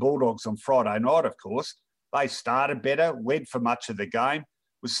Western Bulldogs on Friday night, of course. They started better, led for much of the game,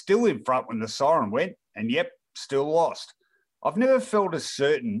 was still in front when the siren went, and yep, still lost. I've never felt as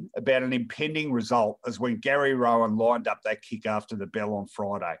certain about an impending result as when Gary Rowan lined up that kick after the bell on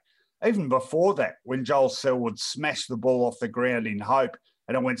Friday. Even before that, when Joel Selwood smashed the ball off the ground in hope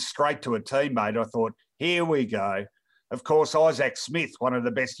and it went straight to a teammate, I thought, here we go. Of course, Isaac Smith, one of the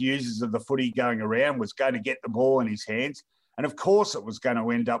best users of the footy going around, was going to get the ball in his hands. And of course, it was going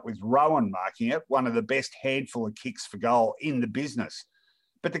to end up with Rowan marking it, one of the best handful of kicks for goal in the business.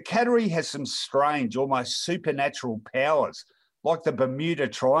 But the Cattery has some strange, almost supernatural powers, like the Bermuda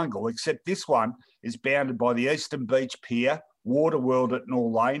Triangle, except this one is bounded by the Eastern Beach Pier, Waterworld at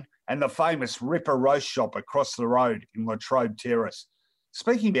Nor Lane, and the famous Ripper Roast Shop across the road in Latrobe Terrace.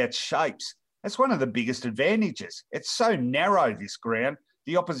 Speaking about shapes, that's one of the biggest advantages. It's so narrow, this ground,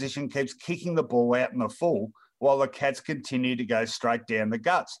 the opposition keeps kicking the ball out in the full while the Cats continue to go straight down the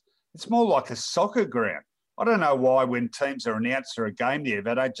guts. It's more like a soccer ground. I don't know why when teams are announced for a game there,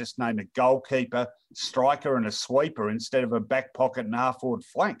 they don't just name a goalkeeper, striker and a sweeper instead of a back pocket and half-forward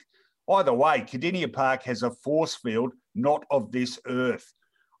flank. Either way, Cardinia Park has a force field not of this earth.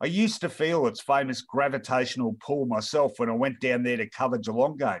 I used to feel its famous gravitational pull myself when I went down there to cover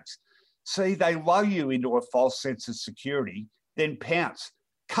Geelong games. See, they lull you into a false sense of security, then pounce.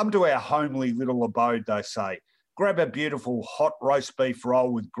 Come to our homely little abode, they say. Grab a beautiful hot roast beef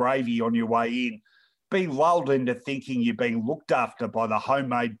roll with gravy on your way in. Be lulled into thinking you're being looked after by the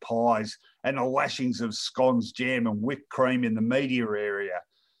homemade pies and the lashings of scones, jam and whipped cream in the media area.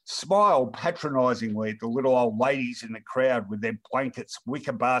 Smile patronisingly at the little old ladies in the crowd with their blankets,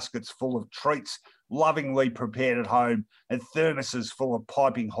 wicker baskets full of treats, lovingly prepared at home, and thermoses full of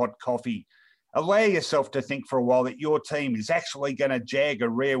piping hot coffee. Allow yourself to think for a while that your team is actually going to jag a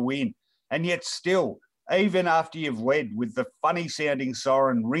rare win, and yet still, even after you've led with the funny-sounding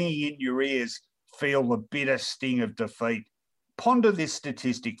siren ringing in your ears, feel the bitter sting of defeat. Ponder this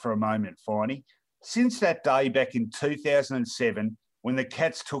statistic for a moment, Finey. Since that day back in 2007, when the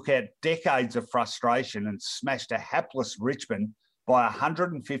Cats took out decades of frustration and smashed a hapless Richmond by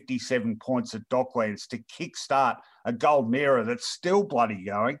 157 points at Docklands to kickstart a gold era that's still bloody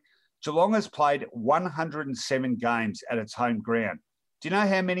going, Geelong has played 107 games at its home ground. Do you know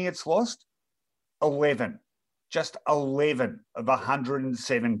how many it's lost? 11. Just 11 of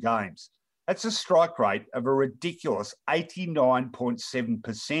 107 games. That's a strike rate of a ridiculous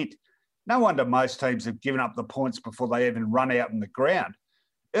 89.7%. No wonder most teams have given up the points before they even run out in the ground.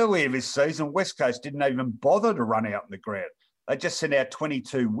 Earlier this season, West Coast didn't even bother to run out in the ground. They just sent out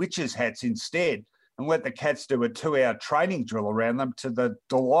 22 witches' hats instead and let the Cats do a 2-hour training drill around them to the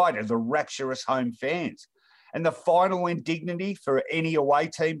delight of the rapturous home fans. And the final indignity for any away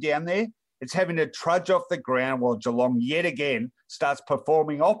team down there, it's having to trudge off the ground while Geelong yet again starts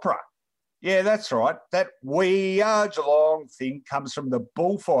performing opera. Yeah, that's right. That "We Are Geelong" thing comes from the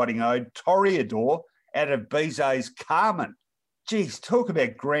bullfighting ode Toreador out of Bizet's Carmen. Geez, talk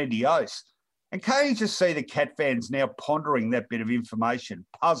about grandiose. And can't you just see the Cat fans now pondering that bit of information,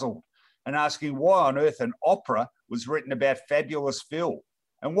 puzzled, and asking why on earth an opera was written about Fabulous Phil?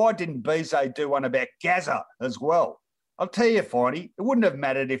 And why didn't Bizet do one about Gaza as well? I'll tell you, Finey, it wouldn't have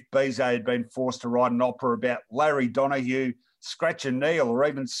mattered if Bizet had been forced to write an opera about Larry Donahue, Scratch and Neil, or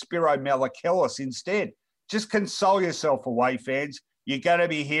even Spiro Malakellus instead. Just console yourself away, fans. You're going to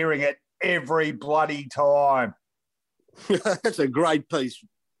be hearing it every bloody time. That's a great piece.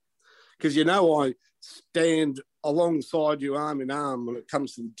 Because, you know, I stand alongside you arm in arm when it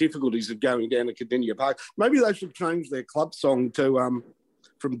comes to the difficulties of going down to Cardinia Park. Maybe they should change their club song to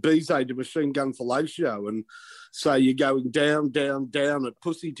from Bizet to Machine Gun Fellatio and say you're going down, down, down at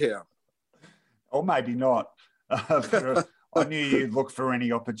Pussytown. Or maybe not. I knew you'd look for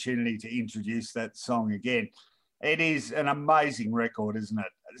any opportunity to introduce that song again. It is an amazing record, isn't it?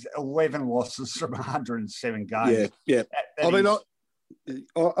 11 losses from 107 games. Yeah. I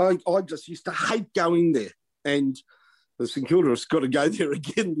just used to hate going there. And the St Kilda has got to go there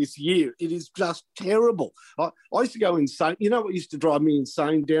again this year. It is just terrible. I used to go insane. You know what used to drive me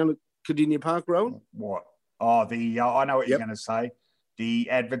insane down at Cardinia Park, Rowan? What? Oh, I know what you're going to say. The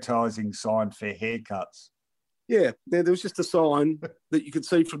advertising sign for haircuts. Yeah, there was just a sign that you could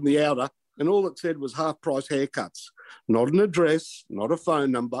see from the outer, and all it said was half-price haircuts. Not an address, not a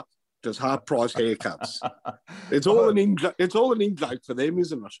phone number, just half-price haircuts. It's all an in-joke for them,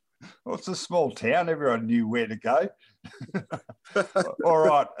 isn't it? Well, it's a small town. Everyone knew where to go. All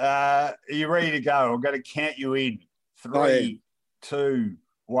right. Are you ready to go? I'm going to count you in. 3, 2,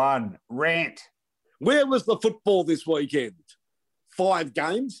 1. Rant. Where was the football this weekend? 5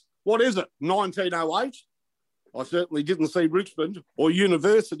 games? What is it, 1908? I certainly didn't see Richmond or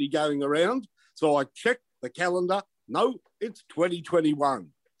University going around, so I checked the calendar. No, it's 2021.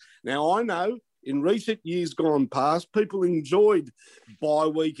 Now, I know in recent years gone past, people enjoyed bye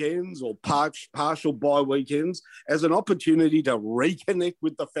weekends or partial bye weekends as an opportunity to reconnect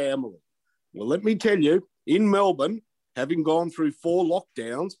with the family. Well, let me tell you, in Melbourne, having gone through 4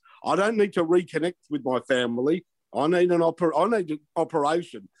 lockdowns, I don't need to reconnect with my family. I need an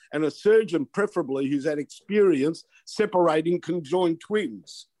operation and a surgeon, preferably, who's had experience separating conjoined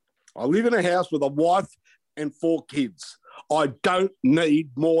twins. I live in a house with a wife and 4 kids. I don't need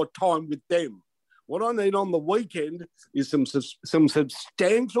more time with them. What I need on the weekend is some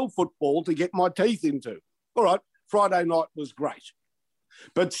substantial football to get my teeth into. All right, Friday night was great.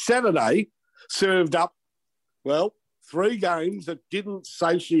 But Saturday served up, well, 3 games that didn't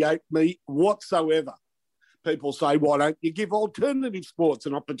satiate me whatsoever. People say, why don't you give alternative sports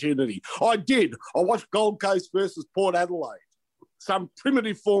an opportunity? I did. I watched Gold Coast versus Port Adelaide, some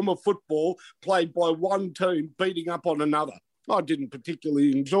primitive form of football played by one team beating up on another. I didn't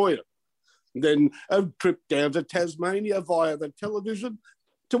particularly enjoy it. Then a trip down to Tasmania via the television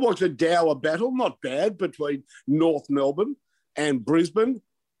to watch a dour battle, not bad, between North Melbourne and Brisbane,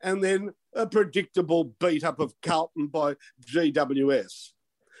 and then a predictable beat-up of Carlton by GWS.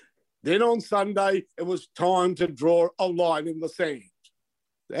 Then on Sunday, it was time to draw a line in the sand.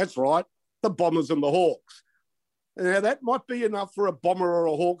 That's right, the Bombers and the Hawks. Now, that might be enough for a Bomber or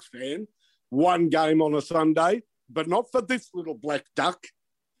a Hawks fan, 1 game on a Sunday, but not for this little black duck.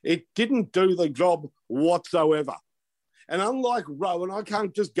 It didn't do the job whatsoever. And unlike Rowan, I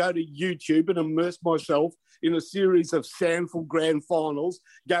can't just go to YouTube and immerse myself in a series of Sandford grand finals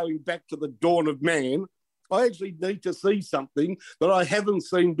going back to the dawn of man. I actually need to see something that I haven't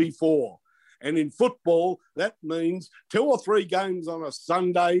seen before. And in football, that means 2 or 3 games on a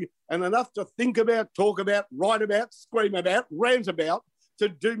Sunday and enough to think about, talk about, write about, scream about, rant about to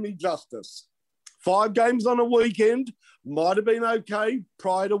do me justice. 5 games on a weekend might have been okay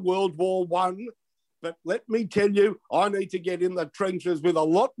prior to World War I, but let me tell you, I need to get in the trenches with a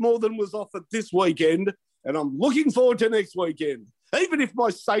lot more than was offered this weekend, and I'm looking forward to next weekend. Even if my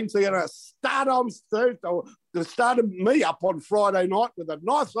Saints are going to start on Thursday, or they started me up on Friday night with a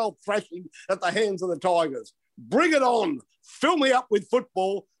nice old thrashing at the hands of the Tigers. Bring it on. Fill me up with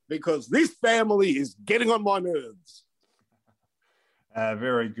football because this family is getting on my nerves.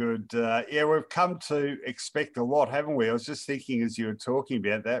 Very good. Yeah, we've come to expect a lot, haven't we? I was just thinking as you were talking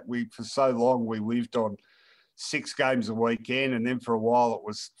about that, for so long we lived on 6 games a weekend, and then for a while it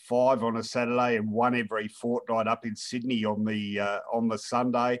was 5 on a Saturday and 1 every fortnight up in Sydney on the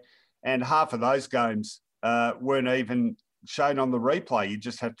Sunday, and half of those games weren't even shown on the replay. You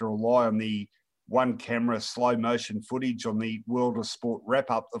just have to rely on the 1 camera slow motion footage on the World of Sport wrap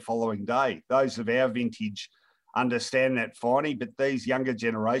up the following day. Those of our vintage understand that, Finey, but these younger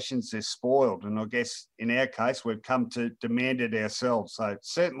generations, they're spoiled. And I guess in our case, we've come to demand it ourselves. So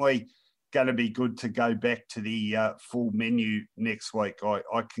it's certainly going to be good to go back to the full menu next week.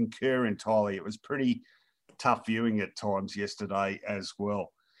 I concur entirely. It was pretty tough viewing at times yesterday as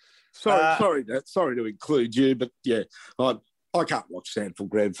well. Sorry to include you, but yeah, I can't watch Sandford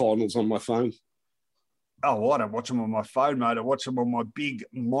grand finals on my phone. Oh, I don't watch them on my phone, mate. I watch them on my big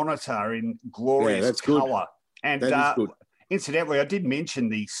monitor in glorious colour. And that is good. Incidentally, I did mention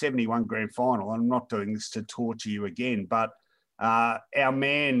the 71 grand final, and I'm not doing this to torture you again, but our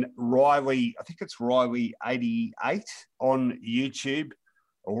man Riley, I think it's Riley88 on YouTube,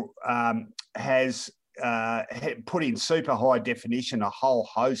 has put in super high definition a whole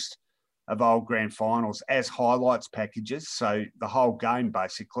host of old grand finals as highlights packages. So the whole game,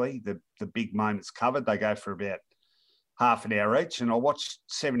 basically, the big moments covered, they go for about half an hour each. And I watched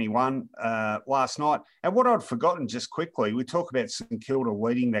 71 last night. And what I'd forgotten just quickly, we talk about St Kilda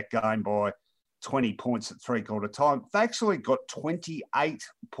leading that game by 20 points at 3/4 time. They actually got 28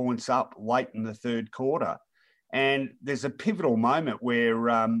 points up late in the 3rd quarter. And there's a pivotal moment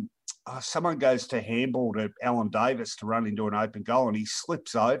where someone goes to handball to Alan Davis to run into an open goal, and he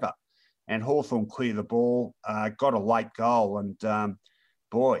slips over. And Hawthorn clear the ball, got a late goal, and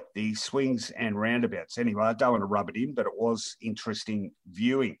boy, the swings and roundabouts. Anyway, I don't want to rub it in, but it was interesting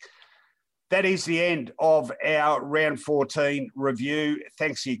viewing. That is the end of our round 14 review.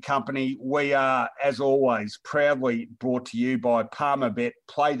 Thanks for your company. We are, as always, proudly brought to you by Palmer Bet.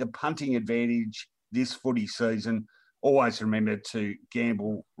 Play the punting advantage this footy season. Always remember to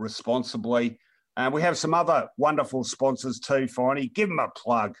gamble responsibly. We have some other wonderful sponsors too, Finey. Give them a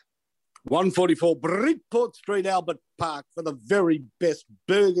plug. 144 Bridport Street, Albert Park, for the very best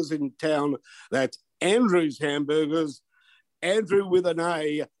burgers in town. That's Andrew's Hamburgers. Andrew with an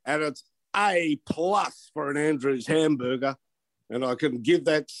A, and it's A+ for an Andrew's hamburger. And I can give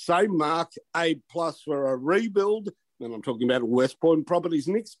that same mark, A+ for a rebuild, and I'm talking about West Point Properties,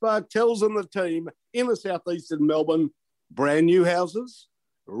 Nick Spartells and the team in the southeastern Melbourne, brand new houses,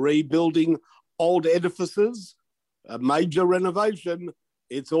 rebuilding old edifices, a major renovation.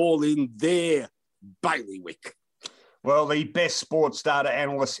 It's all in their bailiwick. Well, the best sports data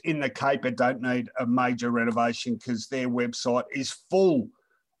analysts in the Caper don't need a major renovation because their website is full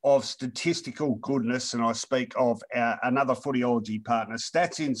of statistical goodness. And I speak of another Footyology partner,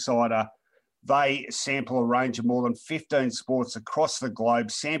 Stats Insider. They sample a range of more than 15 sports across the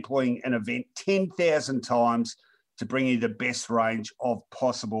globe, sampling an event 10,000 times to bring you the best range of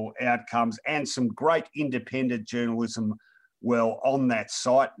possible outcomes and some great independent journalism on that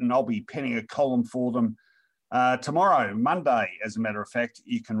site. And I'll be penning a column for them tomorrow, Monday, as a matter of fact.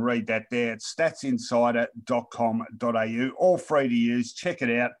 You can read that there at statsinsider.com.au. All free to use. Check it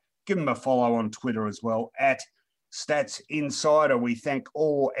out. Give them a follow on Twitter as well, at Stats Insider. We thank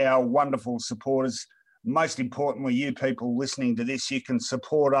all our wonderful supporters. Most importantly, you people listening to this, you can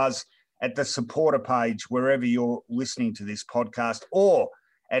support us at the supporter page wherever you're listening to this podcast, or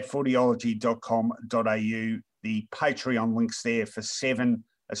at footyology.com.au. The Patreon link's there for $7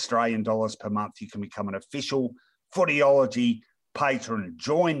 Australian per month. You can become an official Footyology patron.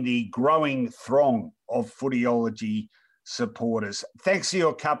 Join the growing throng of Footyology supporters. Thanks for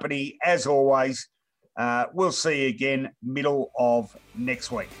your company, as always. We'll see you again middle of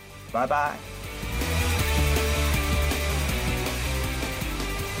next week. Bye-bye.